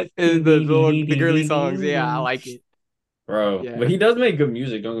 the girly songs. Yeah, I like it. Bro. Yeah. But he does make good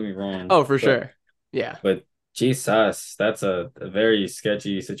music, don't get me wrong. Oh, for But- sure. Yeah. But Jesus, that's a very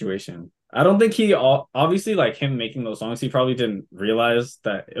sketchy situation. I don't think he obviously like him making those songs. He probably didn't realize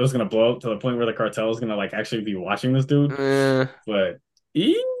that it was gonna blow up to the point where the cartel is gonna like actually be watching this dude. But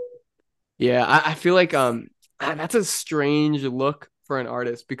Yeah, I feel like that's a strange look for an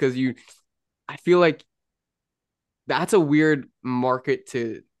artist because I feel like that's a weird market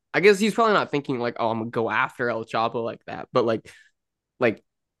to. I guess he's probably not thinking like, oh, I'm gonna go after El Chapo like that, but like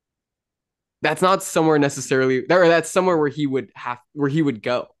that's not somewhere necessarily there. That's somewhere where he would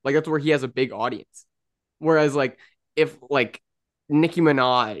go. Like that's where he has a big audience. Whereas like if like Nicki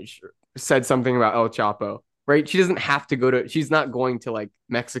Minaj said something about El Chapo, right? She doesn't have to go to. She's not going to like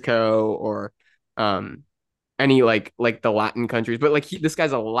Mexico or any like the Latin countries. But like this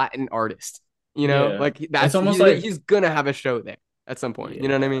guy's a Latin artist. You know, Yeah. like that's It's almost he's, like- he's gonna have a show there at some point. You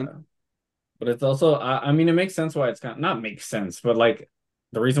know what I mean? Yeah. But it's also, I mean, it makes sense why it's kind of not makes sense, but like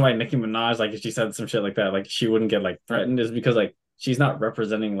the reason why Nicki Minaj, like if she said some shit like that, like she wouldn't get like threatened is because like she's not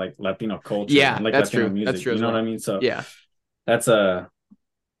representing like Latino culture. Yeah, and, like that's Latino true. music. That's true You as know what well. I mean? So Yeah. that's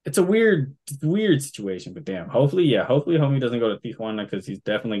it's a weird situation, but damn, hopefully homie doesn't go to Tijuana because he's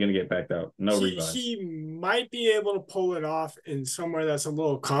definitely gonna get backed out. No revives. He might be able to pull it off in somewhere that's a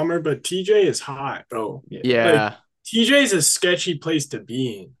little calmer, but TJ is hot, bro. Yeah. TJ is a sketchy place to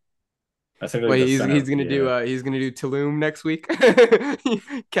be in. That's like Wait, the he's center- gonna do Tulum next week.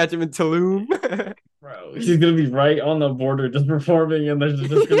 Catch him in Tulum. bro. He's gonna be right on the border just performing, and there's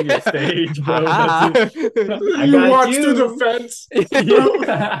just gonna be a stage, bro. Aha. That's it. I You got walk you. through the fence.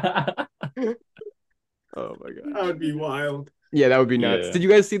 Yeah. Oh my god. That would be wild. Yeah, that would be nuts. Yeah. Did you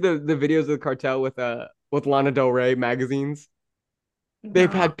guys see the videos of the cartel with Lana Del Rey magazines?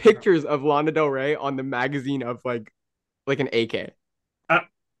 They've had pictures of Lana Del Rey on the magazine of like an AK.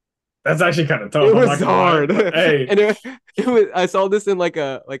 That's actually kind of tough. It I'm was not gonna lie, hard. but hey, And it was I saw this in like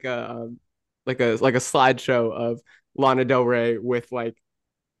a slideshow of Lana Del Rey with like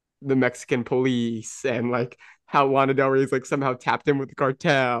the Mexican police and like how Lana Del Rey's like somehow tapped in with the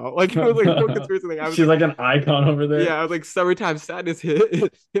cartel. Like it was like no conspiracy thing. I was She's like an icon over there. yeah, I was like Summertime Sadness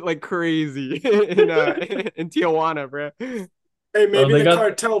hit like crazy in Tijuana, bro. Hey, maybe they the got-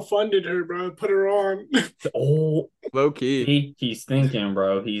 cartel funded her, bro. Put her on. Oh, Low key. he's thinking,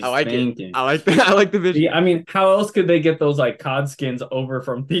 bro. He's I like thinking. it. I like the vision. Yeah, I mean, how else could they get those like cod skins over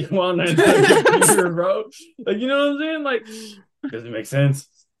from Tijuana and like, here, bro? Like, you know what I'm saying? Like, doesn't make sense.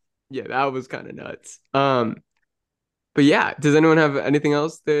 Yeah, that was kind of nuts. But yeah, does anyone have anything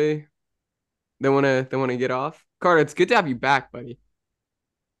else they wanna get off? Carter, it's good to have you back, buddy.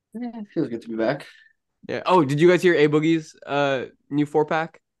 Yeah, it feels good to be back. Yeah. Oh, did you guys hear A Boogie's new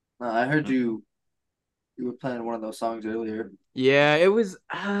 4-pack? I heard you were playing one of those songs earlier. Yeah, it was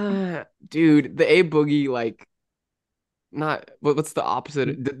dude, the A Boogie like not what's the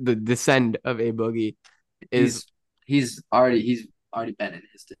opposite? The descend of A Boogie is He's already been in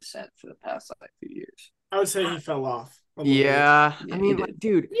his descent for the past like few years. I would say he fell off. a little bit. yeah. Yeah, I mean, he like, did.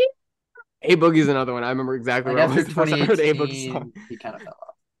 dude, A Boogie's another one. I remember exactly Like where I after was the first time I heard A Boogie's 2018, song. he kind of fell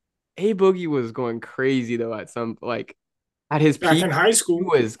off. A Boogie was going crazy though at some like at his Back peak. in high school.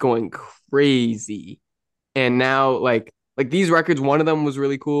 He was going crazy, and now like these records, one of them was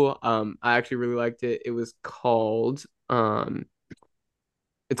really cool. I actually really liked it. It was called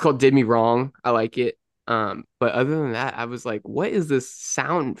it's called Did Me Wrong. I like it. But other than that, I was like, what is this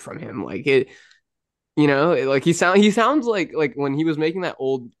sound from him? Like it, like he sounds like when he was making the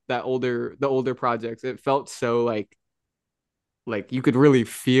older projects, it felt so like you could really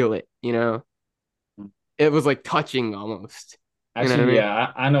feel it, It was like touching almost. You know Actually, what I mean?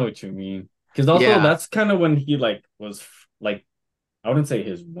 yeah, I know what you mean. Because also Yeah. that's kind of when he like was like, I wouldn't say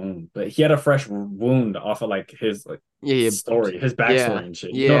his wound, but he had a fresh wound off of like his like Yeah, story, his backstory Yeah. and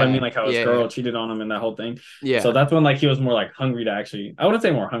shit. You know what I Yeah. mean? Like how his Yeah. girl cheated on him and that whole thing. yeah. So that's when like he was more like hungry to actually, I wouldn't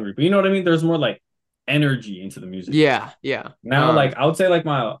say more hungry, but you know what I mean? There's more like energy into the music. Yeah, yeah. Now, like I would say like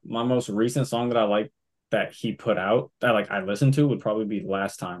my most recent song that I like that he put out that like I listened to would probably be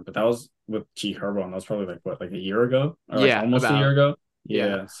Last Time, but that was with G Herbo, and that was probably like what, like a year ago? Or like Yeah, almost a about. year ago. Yeah.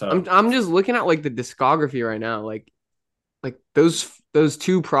 Yeah. So I'm just looking at like the discography right now, like those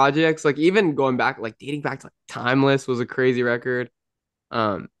two projects, like even going back, like dating back to like Timeless was a crazy record.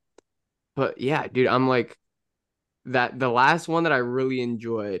 But yeah, dude, I'm like that the last one that I really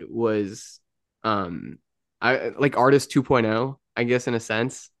enjoyed was I like Artist 2.0, I guess in a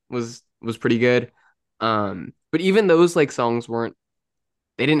sense, was pretty good. But even those like songs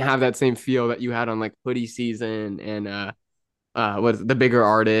they didn't have that same feel that you had on like Hoodie Season and what's The Bigger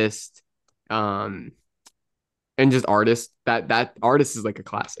Artist, and just Artist. That Artist is like a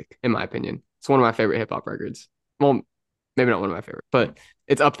classic in my opinion. It's one of my favorite hip hop records. Well, maybe not one of my favorite, but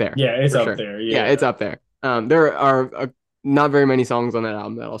it's up there. yeah, it's for up sure. there. Yeah, it's up there. There are not very many songs on that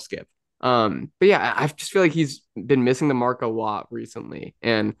album that I'll skip. But yeah, I just feel like he's been missing the mark a lot recently,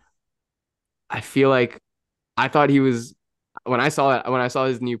 and I feel like I thought he was when I saw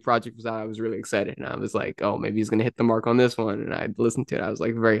his new project was out, I was really excited, and I was like, oh, maybe he's gonna hit the mark on this one, and I listened to it, I was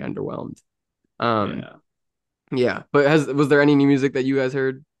like very underwhelmed. Yeah. Yeah, but was there any new music that you guys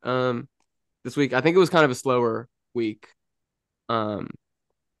heard this week? I think it was kind of a slower week. Not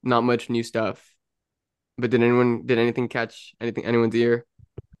much new stuff. But did anything catch anyone's ear?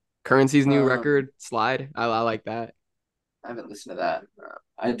 Currency's new record, Slide. I like that. I haven't listened to that.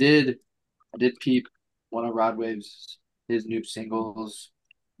 I did peep one of Rod Wave's his new singles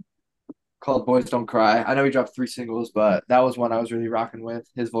called Boys Don't Cry. I know he dropped 3 singles, but that was one I was really rocking with.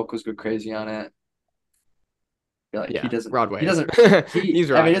 His vocals go crazy on it. I feel like Yeah, he doesn't Rod Wave. he doesn't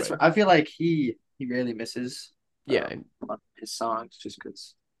He's I Rod mean Wave. I feel like he rarely misses Yeah, on his songs just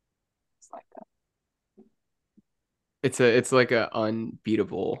because it's like that. it's like a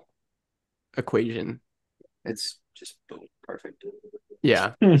unbeatable equation. It's just boom, perfect.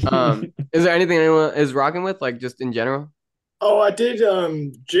 Yeah. Is there anything anyone is rocking with, like just in general? Oh, I did.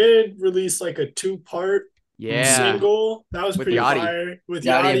 Jid released like a 2-part Yeah. single. That was With pretty Yachty. fire. With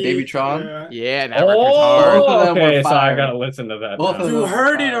Yachty and Yachty. Baby Tron? Yeah. Yeah, that record's hard. Both of them were Okay, so I fire. gotta listen to that. Both now. of You them.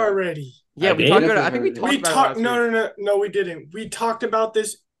 heard it already. Yeah, I we did? talked about it. I think we talked We about talked. it last week. No, we didn't. We talked about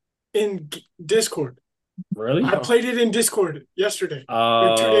this in Discord. Really? I played it in Discord yesterday.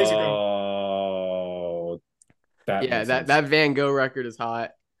 2 days ago. Oh, that Yeah, makes that sense. that Van Gogh record is hot.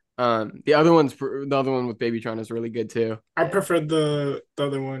 The other one with Babytron is really good too. I preferred the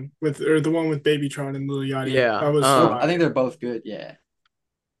other one the one with Babytron and Lil Yachty. Yeah, that was. I think they're both good. Yeah.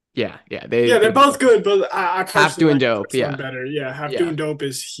 Yeah, they're both good, but I Half personally Doing like the Dope, first one yeah. better. Yeah, Half Yeah. Doing Dope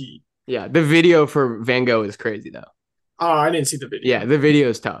is heat. Yeah, the video for Van Gogh is crazy though. Oh, I didn't see the video. Yeah, the video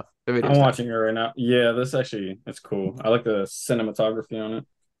is tough. The video's I'm tough. watching it right now. Yeah, it's cool. I like the cinematography on it.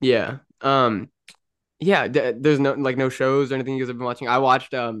 Yeah. Yeah. There's no shows or anything you guys have been watching. I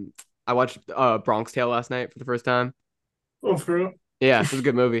watched Bronx Tale last night for the first time. Oh, for real? Yeah, it was a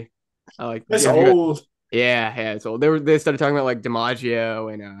good movie. I like. That's Yeah, old. yeah, it's old. They started talking about like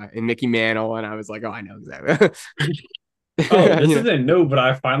DiMaggio and Mickey Mantle, and I was like, oh, I know exactly. Oh, this You know, isn't new, but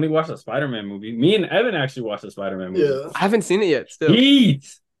I finally watched a Spider-Man movie. Me and Evan actually watched a Spider-Man movie. Yeah. I haven't seen it yet. Still, Heat.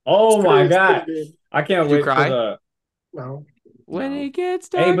 Oh It's my pretty god. good. I can't Did you wait cry? for the No. when No. it gets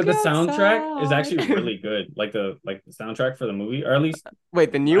dark. Hey, but the soundtrack is actually outside. really good. Like the soundtrack for the movie, or at least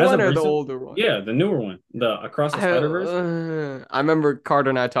Wait, the new as one of or the recent- older one? Yeah, the newer one. The Across the Spider-Verse. I remember Carter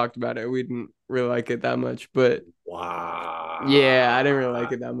and I talked about it. We didn't really like it that much, but Wow. yeah, I didn't really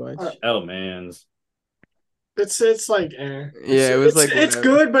like it that much. Oh man's. It's like Yeah, it was it's, like it's whatever.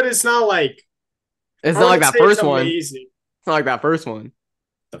 good, but it's not like It's I not like wouldn't that say it's first one. amazing. It's not like that first one.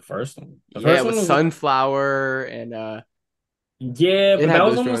 The first one. The Yeah, first it one was was Sunflower and yeah, it but had that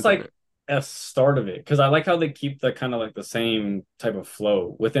was those almost joints in like a start of it because I like how they keep the kind of like the same type of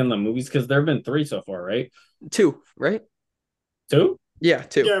flow within the movies because there have been 3 so far, right? it. Two, right? 2? Yeah,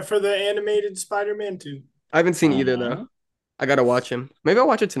 two. Yeah, for the animated Spider-Man 2. I haven't seen either Uh-huh. though. I gotta watch him. Maybe I'll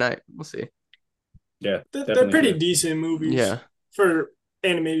watch it tonight. We'll see. Yeah, They're definitely pretty should. decent movies. Yeah. For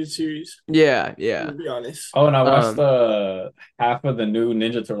animated series. Yeah. To be honest. Oh, and I watched Um, the half of the new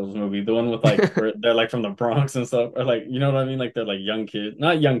Ninja Turtles movie, the one with like where they're like from the Bronx and stuff, or like you know what I mean, like they're like young kids,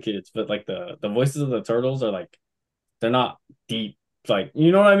 not young kids, but like the voices of the turtles are like they're not deep, like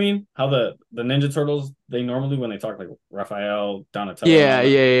you know what I mean? How the Ninja Turtles they normally when they talk like Raphael, Donatello, and all Yeah, that.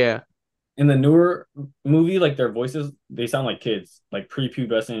 yeah. In the newer movie, like their voices they sound like kids, like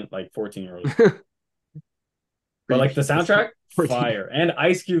prepubescent, like 14-year-olds. But like the soundtrack, 14. fire, and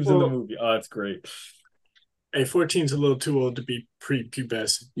Ice Cube's in the Well- movie. Oh, it's great. Hey, 14's a little too old to be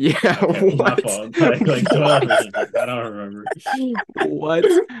prepubescent. Yeah, Okay, my what? fault. Like 12 or What? something. I don't remember. What?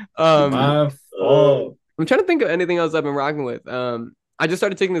 My fault. I'm trying to think of anything else I've been rocking with. I just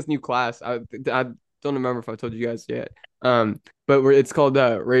started taking this new class. I don't remember if I told you guys yet. But it's called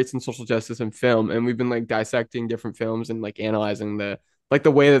Race and Social Justice in Film, and we've been like dissecting different films and like analyzing the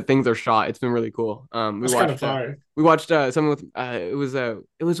way that things are shot. It's been really cool. That's kind of fire. We watched something with it was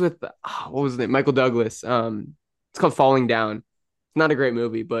with what was it? Michael Douglas. It's called Falling Down. It's not a great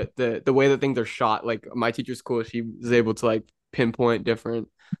movie, but the way that things are shot, like my teacher's cool. She was able to like pinpoint different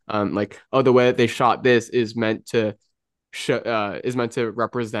like the way that they shot this is meant to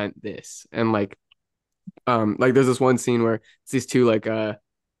represent this. And like there's this one scene where it's these two like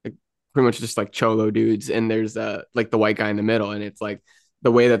pretty much just like cholo dudes, and there's like the white guy in the middle, and it's like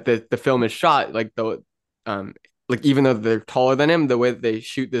the way that the film is shot, like like even though they're taller than him, the way that they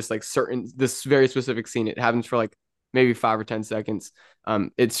shoot this very specific scene, it happens for like maybe 5 or 10 seconds.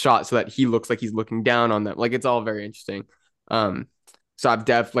 It's shot so that he looks like he's looking down on them. Like it's all very interesting. So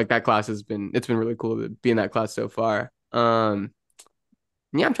I've like that class it's been really cool to be in that class so far. Yeah, I'm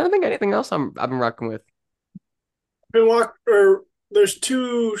trying to think of anything else I've been rocking with. There's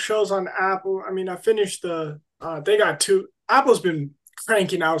 2 shows on Apple. I mean, I finished they got 2. Apple's been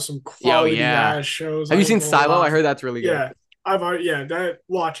cranking out some quality ass shows. Have you seen Silo? I heard that's really good. Yeah,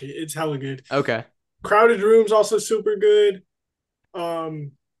 watch it. It's hella good. Okay. Crowded Room's also super good.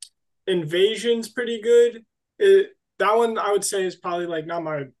 Invasion's pretty good. That one I would say is probably like not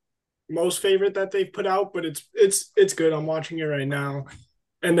my most favorite that they've put out, but it's good. I'm watching it right now.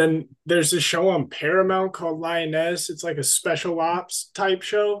 And then there's this show on Paramount called Lioness. It's like a special ops type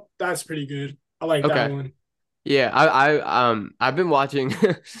show. That's pretty good. I like that one. Yeah, I've been watching.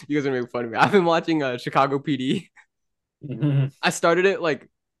 You guys are making fun of me. I've been watching Chicago PD. I started it like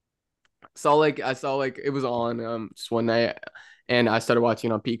I saw like it was on just one night, and I started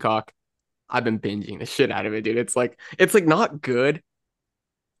watching it on Peacock. I've been binging the shit out of it, dude. It's like not good.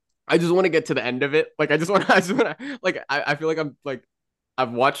 I just want to get to the end of it. Like I just want to like I feel like I'm like I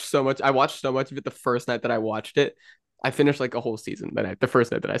watched so much of it the first night that I watched it. I finished like a whole season the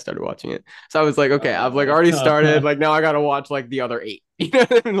first night that I started watching it. So I was like, okay, I've like already started. Like now I gotta watch like the other 8. You know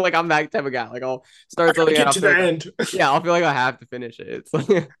what I mean? Like I'm that type of guy. Like I'll start something and I'll to the end. Yeah, I'll feel like I have to finish it. It's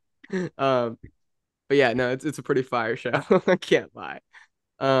like but yeah, no, it's a pretty fire show. I can't lie.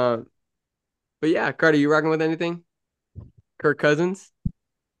 But yeah, Carter, you rocking with anything? Kirk Cousins?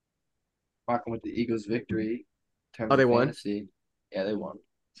 Rocking with the Eagles' victory. Oh, they won? Fantasy. Yeah, they won.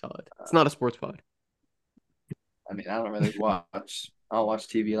 Solid. It's not a sports pod. I mean, I don't really watch. I don't watch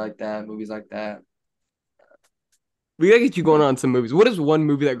TV like that, movies like that. We gotta get you going on some movies. What is one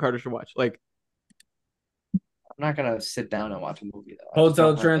movie that Carter should watch? Like, I'm not gonna sit down and watch a movie though. I just Hotel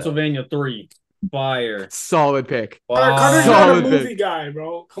don't like Transylvania 3. Fire. solid pick. Carter's not a Solid movie pick. guy,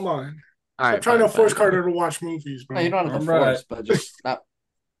 bro. Come on. All right, I'm trying to fine, force fine. Carter to watch movies, bro. No, you don't have to Right. force, but just not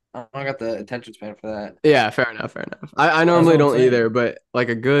I don't got the attention span for that. Yeah, fair enough, fair enough. I normally what I'm don't saying. either, but like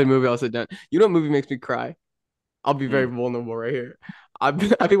a good movie, I'll sit down. You know what movie makes me cry? I'll be very Hmm. vulnerable right here. I'll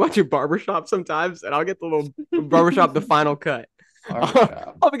be watching Barbershop sometimes, and I'll get the little Barbershop, the final cut.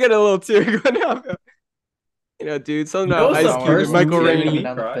 Barbershop. I'll be getting a little tear going down. You know, dude, something You know about what's Ice the Cube first and Michael movie that made Rainey. me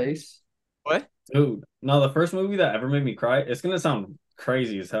down the cry? face. What? Dude, no, the first movie that ever made me cry, it's gonna sound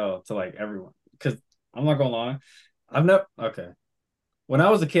crazy as hell to like everyone. Because I'm not gonna lie. I've never okay. When I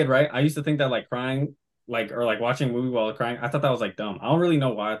was a kid, right, I used to think that like crying, like or like watching a movie while crying, I thought that was like dumb. I don't really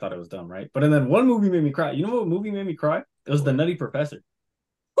know why I thought it was dumb, right? But and then one movie made me cry. You know what movie made me cry? It was The Nutty Professor.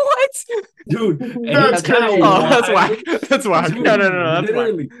 What? Dude, and That's you know crazy. Oh, that's why? whack. That's whack. Dude, No, that's whack.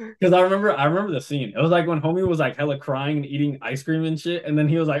 literally, because I remember the scene. It was like when homie was like hella crying and eating ice cream and shit, and then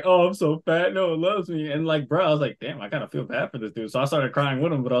he was like, "Oh, I'm so fat, no one loves me," and like, bro, I was like, "Damn, I kind of feel bad for this dude." So I started crying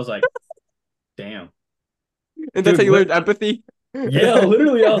with him, but I was like, "Damn." And that's how Dude, you what- learned empathy. Yeah,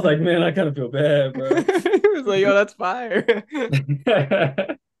 literally, I was like, "Man, I kind of feel bad, bro." He was like, "Yo, that's fire."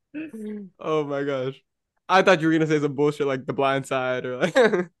 Oh my gosh. I thought you were gonna say some bullshit like The Blind Side or like.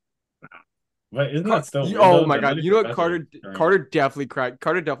 But isn't that still? weird, Oh though? my The god! Nutty You know what? Professor Carter during- definitely cried.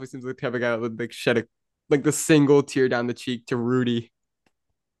 Carter definitely seems like the type of guy that would like shed a like the single tear down the cheek to Rudy.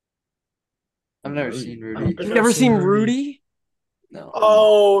 I've never Rudy. seen I've Rudy. You've never never seen seen Rudy. Rudy? No.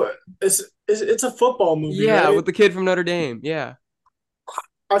 Oh, it's a football movie, Yeah, right? with the kid from Notre Dame. Yeah.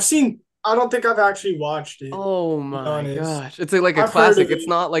 I've seen. I don't think I've actually watched it. Oh to be my honest. gosh. It's like a I've heard classic. of It's it.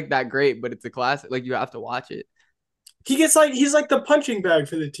 not like that great, but it's a classic. Like you have to watch it. He's like the punching bag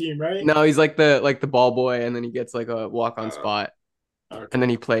for the team, right? No, he's like the ball boy, and then he gets like a walk on spot, Okay. and then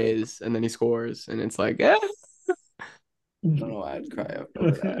he plays, and then he scores, and it's like, eh. I don't know why I'd cry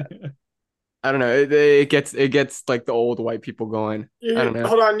over that. I don't know. It gets like the old white people going. You, I don't know.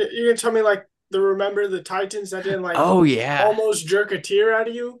 Hold on, you can tell me like Remember the Titans that didn't like Oh yeah. almost jerk a tear out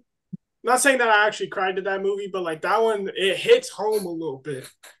of you? Not saying that I actually cried to that movie, but like that one, it hits home a little bit.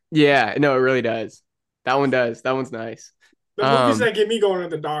 Yeah, no, it really does. That one does. That one's nice. The movies that get me going are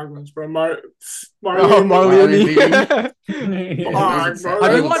the dog ones, bro. Oh, Marley and me. Marley Yeah. Dog, bro.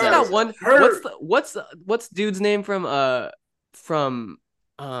 Have you That watched was that one? hurt. What's dude's name from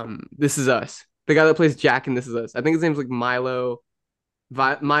This Is Us? The guy that plays Jack in This Is Us. I think his name's like Milo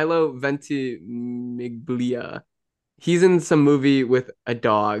Ventimiglia. He's in some movie with a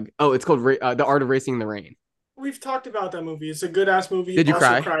dog. Oh, it's called The Art of Racing in the Rain. We've talked about that movie. It's a good ass movie. Did you Also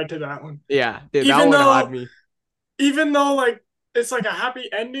cry? cried to that one. Yeah, dude, Even that one though- had me. Even though like it's like a happy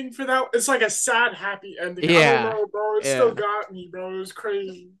ending for that, it's like a sad happy ending. I Yeah. don't know, bro. It Yeah. still got me, bro. It was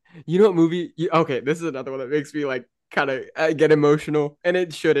crazy. You know what movie? Okay, this is another one that makes me like kind of get emotional, and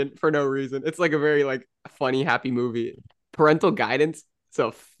it shouldn't for no reason. It's like a very like funny, happy movie. Parental Guidance. It's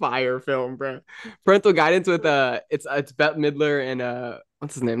a fire film, bro. Parental Guidance with it's Bette Midler and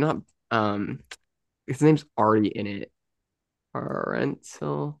what's his name? Not his name's already in it.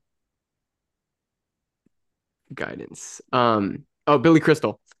 Parental Guidance. Oh, Billy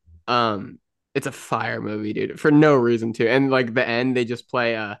Crystal. It's a fire movie, dude, for no reason to. And like the end, they just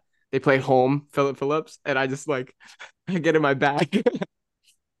play Home, Philip Phillips, and I just like I get in my bag.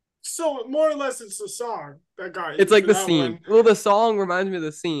 So more or less, it's the song that got you. It's like for the that scene. Well, the song reminds me of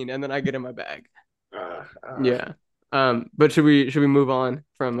the scene, and then I get in my bag. one. Yeah. But should we move on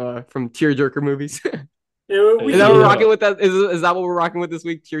from tearjerker movies? Yeah, we Is that what we're Yeah. rocking with that? Is that what we're rocking with this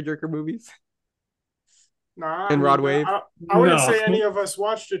week? Tearjerker movies? Nah, And Rod Wave? I wouldn't No. say any of us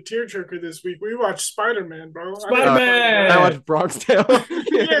watched a tearjerker this week. We watched Spider-Man, bro. Spider-Man! I watched Bronx Tale.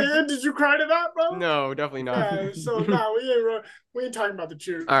 Yeah, did you cry to that, bro? No, definitely not. Yeah, so we ain't talking about the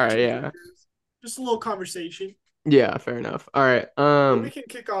cheer. All right, yeah. Just a little conversation. Yeah, fair enough. All right. We can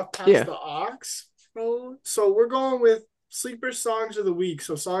kick off past yeah. the aux, bro. So we're going with sleeper songs of the week.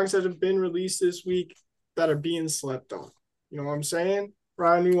 So songs that have been released this week that are being slept on. You know what I'm saying?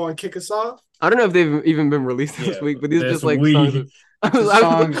 Ryan, you want to kick us off? I don't know if they've even been released this Yeah, week, but these are this just like week. songs. That,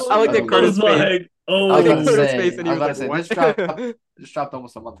 Songs I like that of- Curtis I was face. like, oh, I like that was about to Curtis say- face, and he I was was about like, to "What?" Just dropped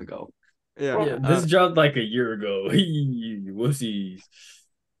almost a month ago. Yeah. yeah, this dropped like a year ago. Whoopsies.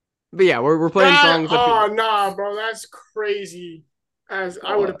 But yeah, we're playing songs. That Oh people, nah, bro, that's crazy. As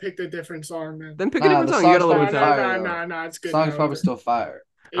I would have picked a different song, man. then pick a Nah, different the song. You got a song's little Nah, bit of fire, time. though. nah, it's good. Song's now. probably still fire.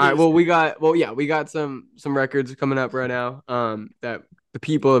 It All right. is. Well, we got some records coming up right now. That the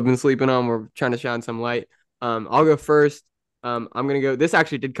people have been sleeping on. We're trying to shine some light. I'll go first. I'm gonna go. This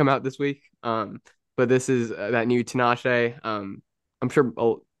actually did come out this week. But this is that new Tinashe. I'm sure.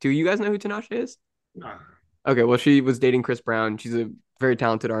 Oh, do you guys know who Tinashe is? Nah. Okay, well, she was dating Chris Brown. She's a very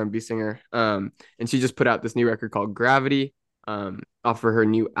talented R&B singer. And she just put out this new record called Gravity. off of her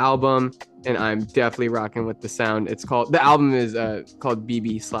new album, and I'm definitely rocking with the sound. The album is called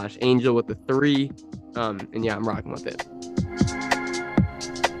BB/Angel with the 3, and yeah, I'm rocking with it.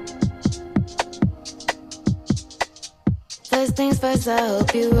 First things first, I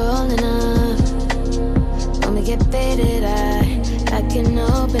hope you're rolling up. When we get faded, I can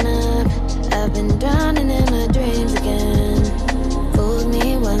open up. I've been drowning in my dreams again. Fooled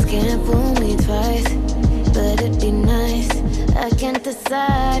me once, can't fool me twice. But it'd be nice. I can't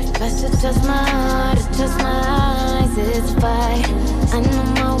decide if I should trust my heart or trust my eyes. It's a fight. I know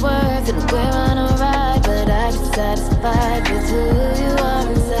my worth and we're on a ride, but I'm satisfied with who you are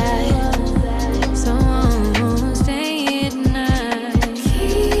inside. So won't stay here tonight.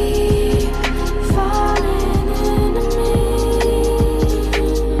 Keep falling into me,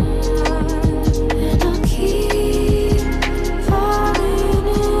 and I'll keep falling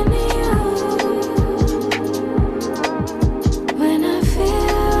into you. When I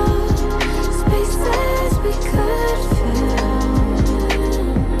feel spaces we could fill,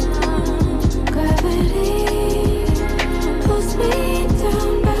 gravity pulls me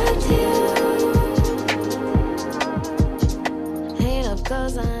down back to you. Hate up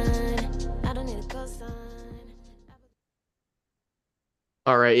goes on. I don't need a cosign.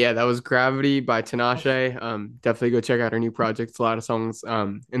 All right, yeah, that was Gravity by Tinashe. Definitely go check out her new project. It's a lot of songs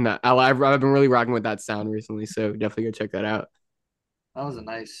in that. I've been really rocking with that sound recently, so definitely go check that out. That was a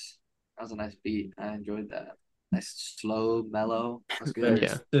nice beat. I enjoyed that. Nice, slow, mellow. That's good.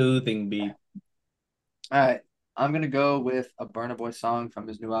 Very soothing beat. All right, I'm gonna go with a Burna Boy song from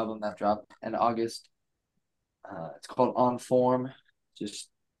his new album that dropped in August. It's called On Form.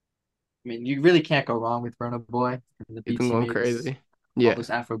 You really can't go wrong with Burna Boy. The Keep beats them he going makes, crazy. all Yeah, this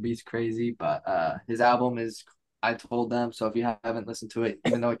Afro beats crazy. But his album is I Told Them. So if you haven't listened to it,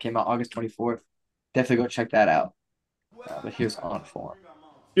 even though it came out August 24th, definitely go check that out. But here's On Form.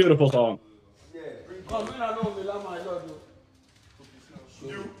 Beautiful song.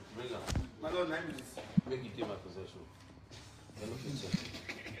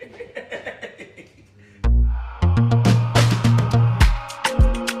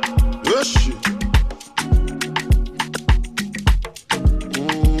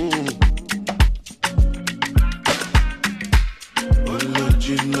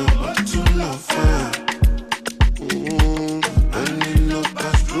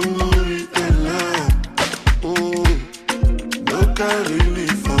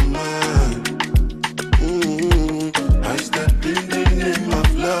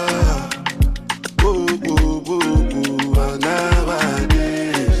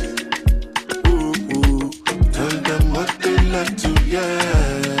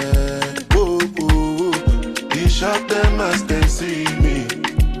 Shot them as they see me.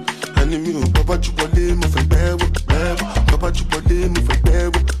 Anime, Papa Chupale, my friend, Papa Chupale, my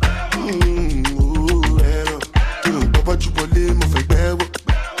friend, Papa Chupale, my friend,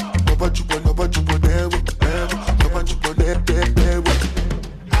 Papa Chupale, Papa Chupale, Papa Chupale,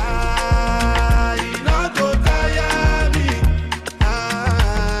 I not go tire me.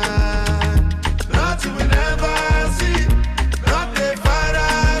 Nothing we never see, not the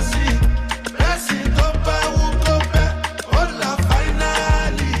fantasy. Blessing go back, will go back. Hola,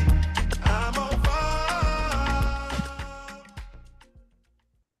 finally, I'm on fire.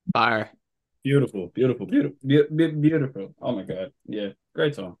 fire. Beautiful. Oh my god. Yeah.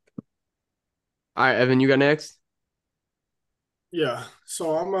 Great song. All right, Evan, you got next? Yeah,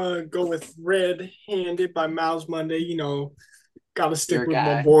 so I'm gonna go with Red Handed by Miles Monday. You know, gotta stick Your with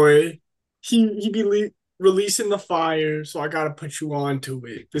guy. my boy. He be releasing the fire, so I gotta put you on to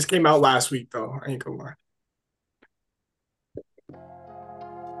it. This came out last week though. I ain't gonna lie.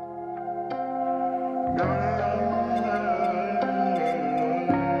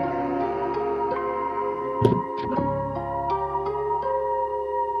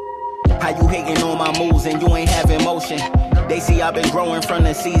 How you hating on my moves and you ain't having motion? They see I've been growing from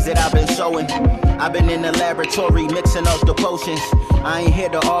the seeds that I've been sowing. I've been in the laboratory mixing up the potions. I ain't here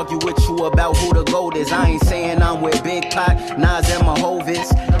to argue with you about who the GOAT is. I ain't saying I'm with Big Pot, Nas and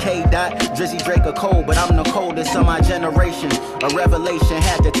Mahovis, K-Dot, Drizzy Drake or Cole, but I'm the coldest of my generation. A revelation,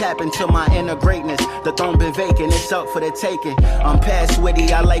 had to tap into my inner greatness. The throne been vacant, it's up for the taking. I'm past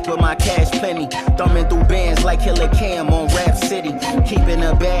witty, I like with my cash plenty. Thumbing through bands like Killer Cam on Rap City. Keeping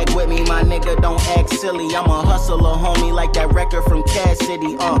a bag with me, my my nigga, don't act silly. I'm a hustler, homie, like that record from Cat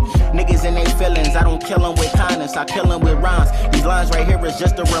City. Niggas in they feelings, I don't kill them with kindness, I kill them with rhymes. These lines right here is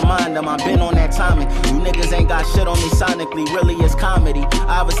just a reminder, I've been on that timing. You niggas ain't got shit on me sonically, really it's comedy.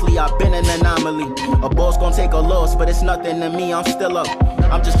 Obviously, I've been an anomaly. A boss gon' take a loss, but it's nothing to me, I'm still up.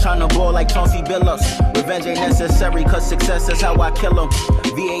 I'm just tryna ball like Chauncey Billups. Revenge ain't necessary, cause success is how I kill 'em.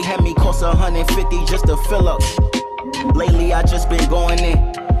 VA Hemi costs 150 just to fill up. Lately, I just been going in.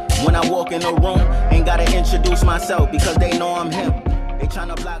 When I walk in the room, ain't gotta introduce myself because they know I'm him. They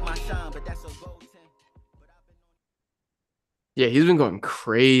tryna block my shine, but that's a gold 10. Yeah, he's been going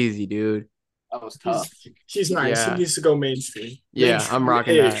crazy, dude. That was tough. He's nice. Yeah. He needs to go mainstream. Yeah, I'm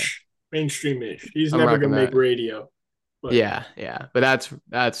rocking that. Mainstream-ish. He's I'm never rocking gonna make that. radio. But Yeah. But that's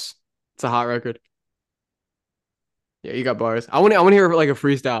it's a hot record. Yeah, you got bars. I want to hear like a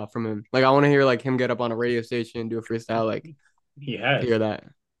freestyle from him. Like I want to hear like him get up on a radio station and do a freestyle. Like He has. hear that.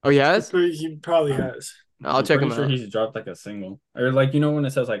 Oh, he has? he probably has. I'll check him Pretty sure out. he's dropped like a single, or like when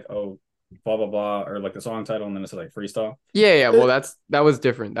it says like blah blah blah, or like the song title and then it says like freestyle. Yeah. Well, that was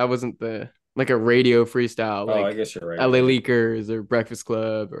different. That wasn't the like a radio freestyle I like guess you're right. LA Leakers or Breakfast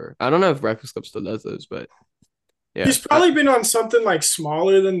Club, or I don't know if Breakfast Club still does those, but yeah. He's probably been on something like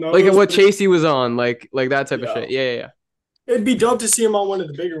smaller than those. like what but Chasey was on, like that type of Yeah. shit. Yeah. It'd be dope to see him on one of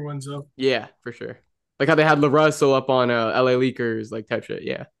the bigger ones though. Yeah, for sure. Like how they had LaRussell up on LA Leakers, like type shit.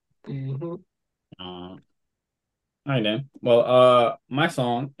 Yeah. Mm-hmm. All right, then. Well, my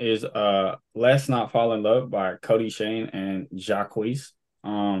song is "Let's Not Fall in Love" by Cody Shane and Jacquees.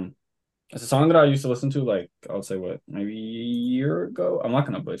 It's a song that I used to listen to, like I would say, maybe a year ago. I'm not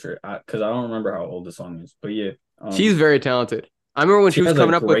gonna butcher it because I don't remember how old the song is. But yeah, She's very talented. I remember when she was has a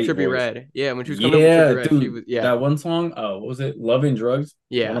coming up with great Trippie voice. Redd. Yeah, when she was coming up with Trippie Redd, dude, she was that one song. What was it? "Love and Drugs."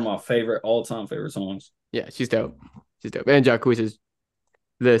 Yeah. One of my all-time favorite songs. Yeah, she's dope. And Jacquees is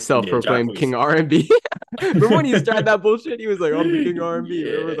the self-proclaimed Jacquees. king R&B. Remember when he started that bullshit? He was like, "I'm the king R&B."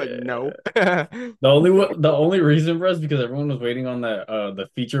 Everyone was like, "No." The only reason for us because everyone was waiting on that the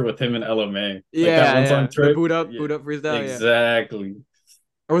feature with him and LMA. Like Yeah, that one yeah. song, The Trip. boot up freestyle. Yeah. Exactly.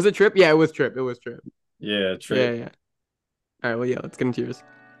 Or was it Trip? Yeah, it was Trip. Yeah, Trip. Yeah. All right, well, yeah, let's get into yours.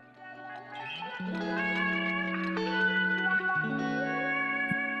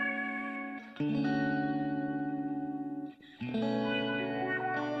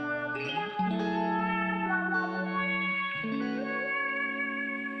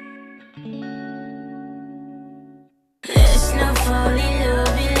 Let's not fall in love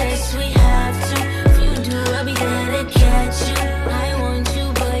unless we have to. If you do, I'll be there to catch you. I want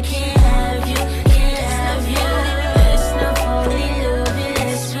you, but can't have you. Let's not fall in love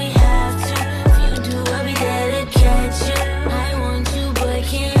unless we have to. If you do, I'll be there to catch you. I want you, but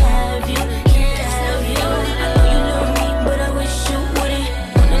can't have you. I know you love me, but I wish you wouldn't.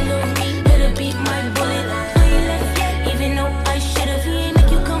 Wanna love me, better beat my bullet. I ain't left yet, even though I should've. He ain't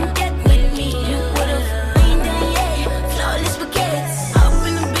make you come get with me, you would've. I ain't done yet, flawless baguettes. Up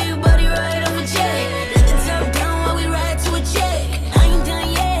in the big body ride off a jet. Let the top down while we ride to a check. I ain't done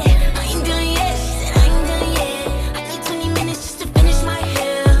yet, she said I ain't done yet. I need 20 minutes just to finish my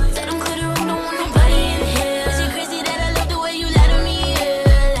hair. Said I'm clear, don't want nobody in here. Is it crazy that I love the way you lie to me,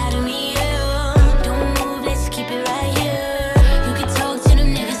 Don't move, let's keep it right here. You can talk to them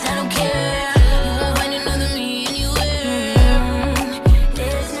niggas, I don't care. You won't find another me anywhere.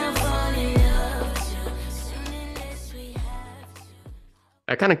 Let's not fall in love too soon unless we have to.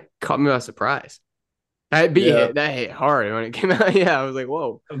 That kind of caught me by surprise. That hit hard when it came out. Yeah, I was like,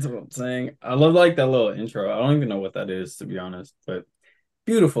 "Whoa." That's what I'm saying. I love like that little intro. I don't even know what that is, to be honest, but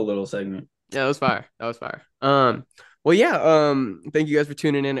beautiful little segment. Yeah, that was fire. Well, yeah. Thank you guys for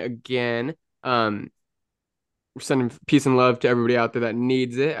tuning in again. We're sending peace and love to everybody out there that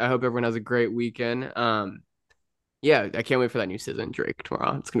needs it. I hope everyone has a great weekend. Yeah, I can't wait for that new SZA and Drake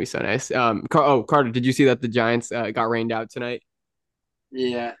tomorrow. It's gonna be so nice. Carter, did you see that the Giants got rained out tonight?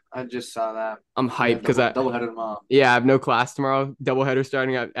 Yeah, I just saw that. I'm hyped because double-headed tomorrow. I have no class tomorrow. Doubleheader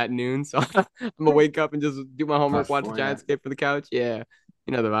starting at noon, so I'm gonna wake up and just do my homework, watch the Giants game for the couch. Yeah,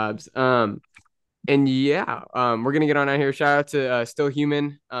 you know the vibes. And yeah, we're gonna get on out here. Shout out to Still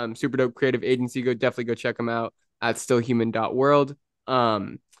Human, super dope creative agency. Definitely go check them out at stillhuman.world.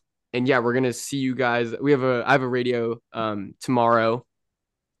 And yeah, we're gonna see you guys. I have a radio tomorrow,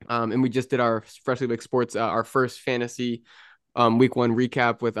 and we just did our Freshly Baked Sports, our first fantasy week 1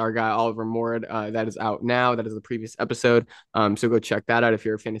 recap with our guy Oliver Mord. That is out now. That is the previous episode. So go check that out if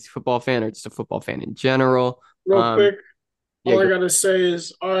you're a fantasy football fan or just a football fan in general. Real quick, yeah, all I gotta say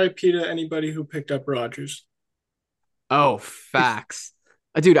is RIP to anybody who picked up Rodgers. Oh, facts.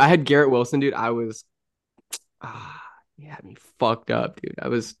 Dude, I had Garrett Wilson, dude. He had me fucked up, dude. I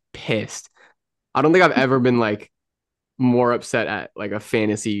was pissed. I don't think I've ever been like more upset at like a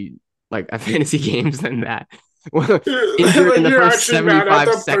fantasy games than that. Injured in the You're first actually mad at 75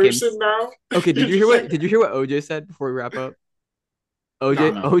 the seconds. person now. Okay, did you hear what OJ said before we wrap up? No.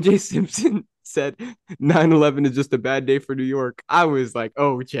 OJ Simpson said 9/11 is just a bad day for New York. I was like,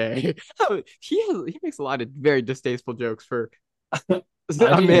 OJ. He makes a lot of very distasteful jokes for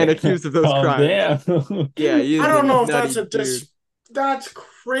a man accused of those crimes. Damn. Yeah, I don't know if nutty that's dude. that's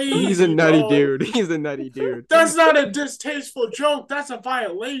crazy. He's a nutty dog. dude. He's a nutty dude. That's not a distasteful joke. That's a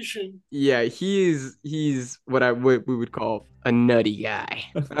violation. Yeah, he's what we would call a nutty guy.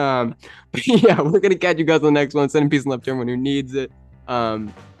 But yeah, we're gonna catch you guys on the next one. Send peace and love to everyone who needs it.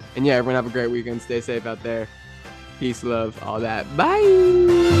 And yeah, everyone have a great weekend. Stay safe out there. Peace, love, all that. Bye.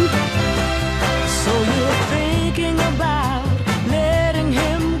 So you're thinking about letting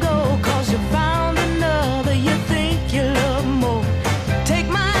him go, 'cause you found another you think you love more. Take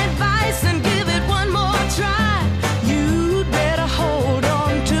my advice and give it one more try. You'd better hold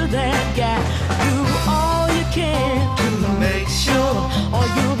on to that guy. Do all you can to make sure, or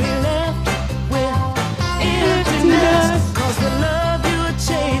you'll be left with emptiness. 'Cause the love you are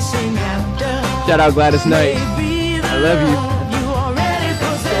chasing after, Shout out Gladys Knight. maybe the I love you. love you already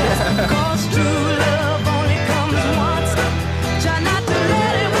possess. 'Cause true love only comes once. Try not to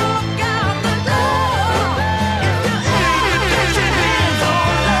let it walk out the door. If you ever get your hands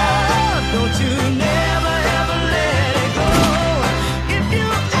on love, don't you never ever let it go. If you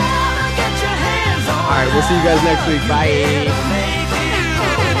ever get your hands on All right, we'll see you guys next week. Bye.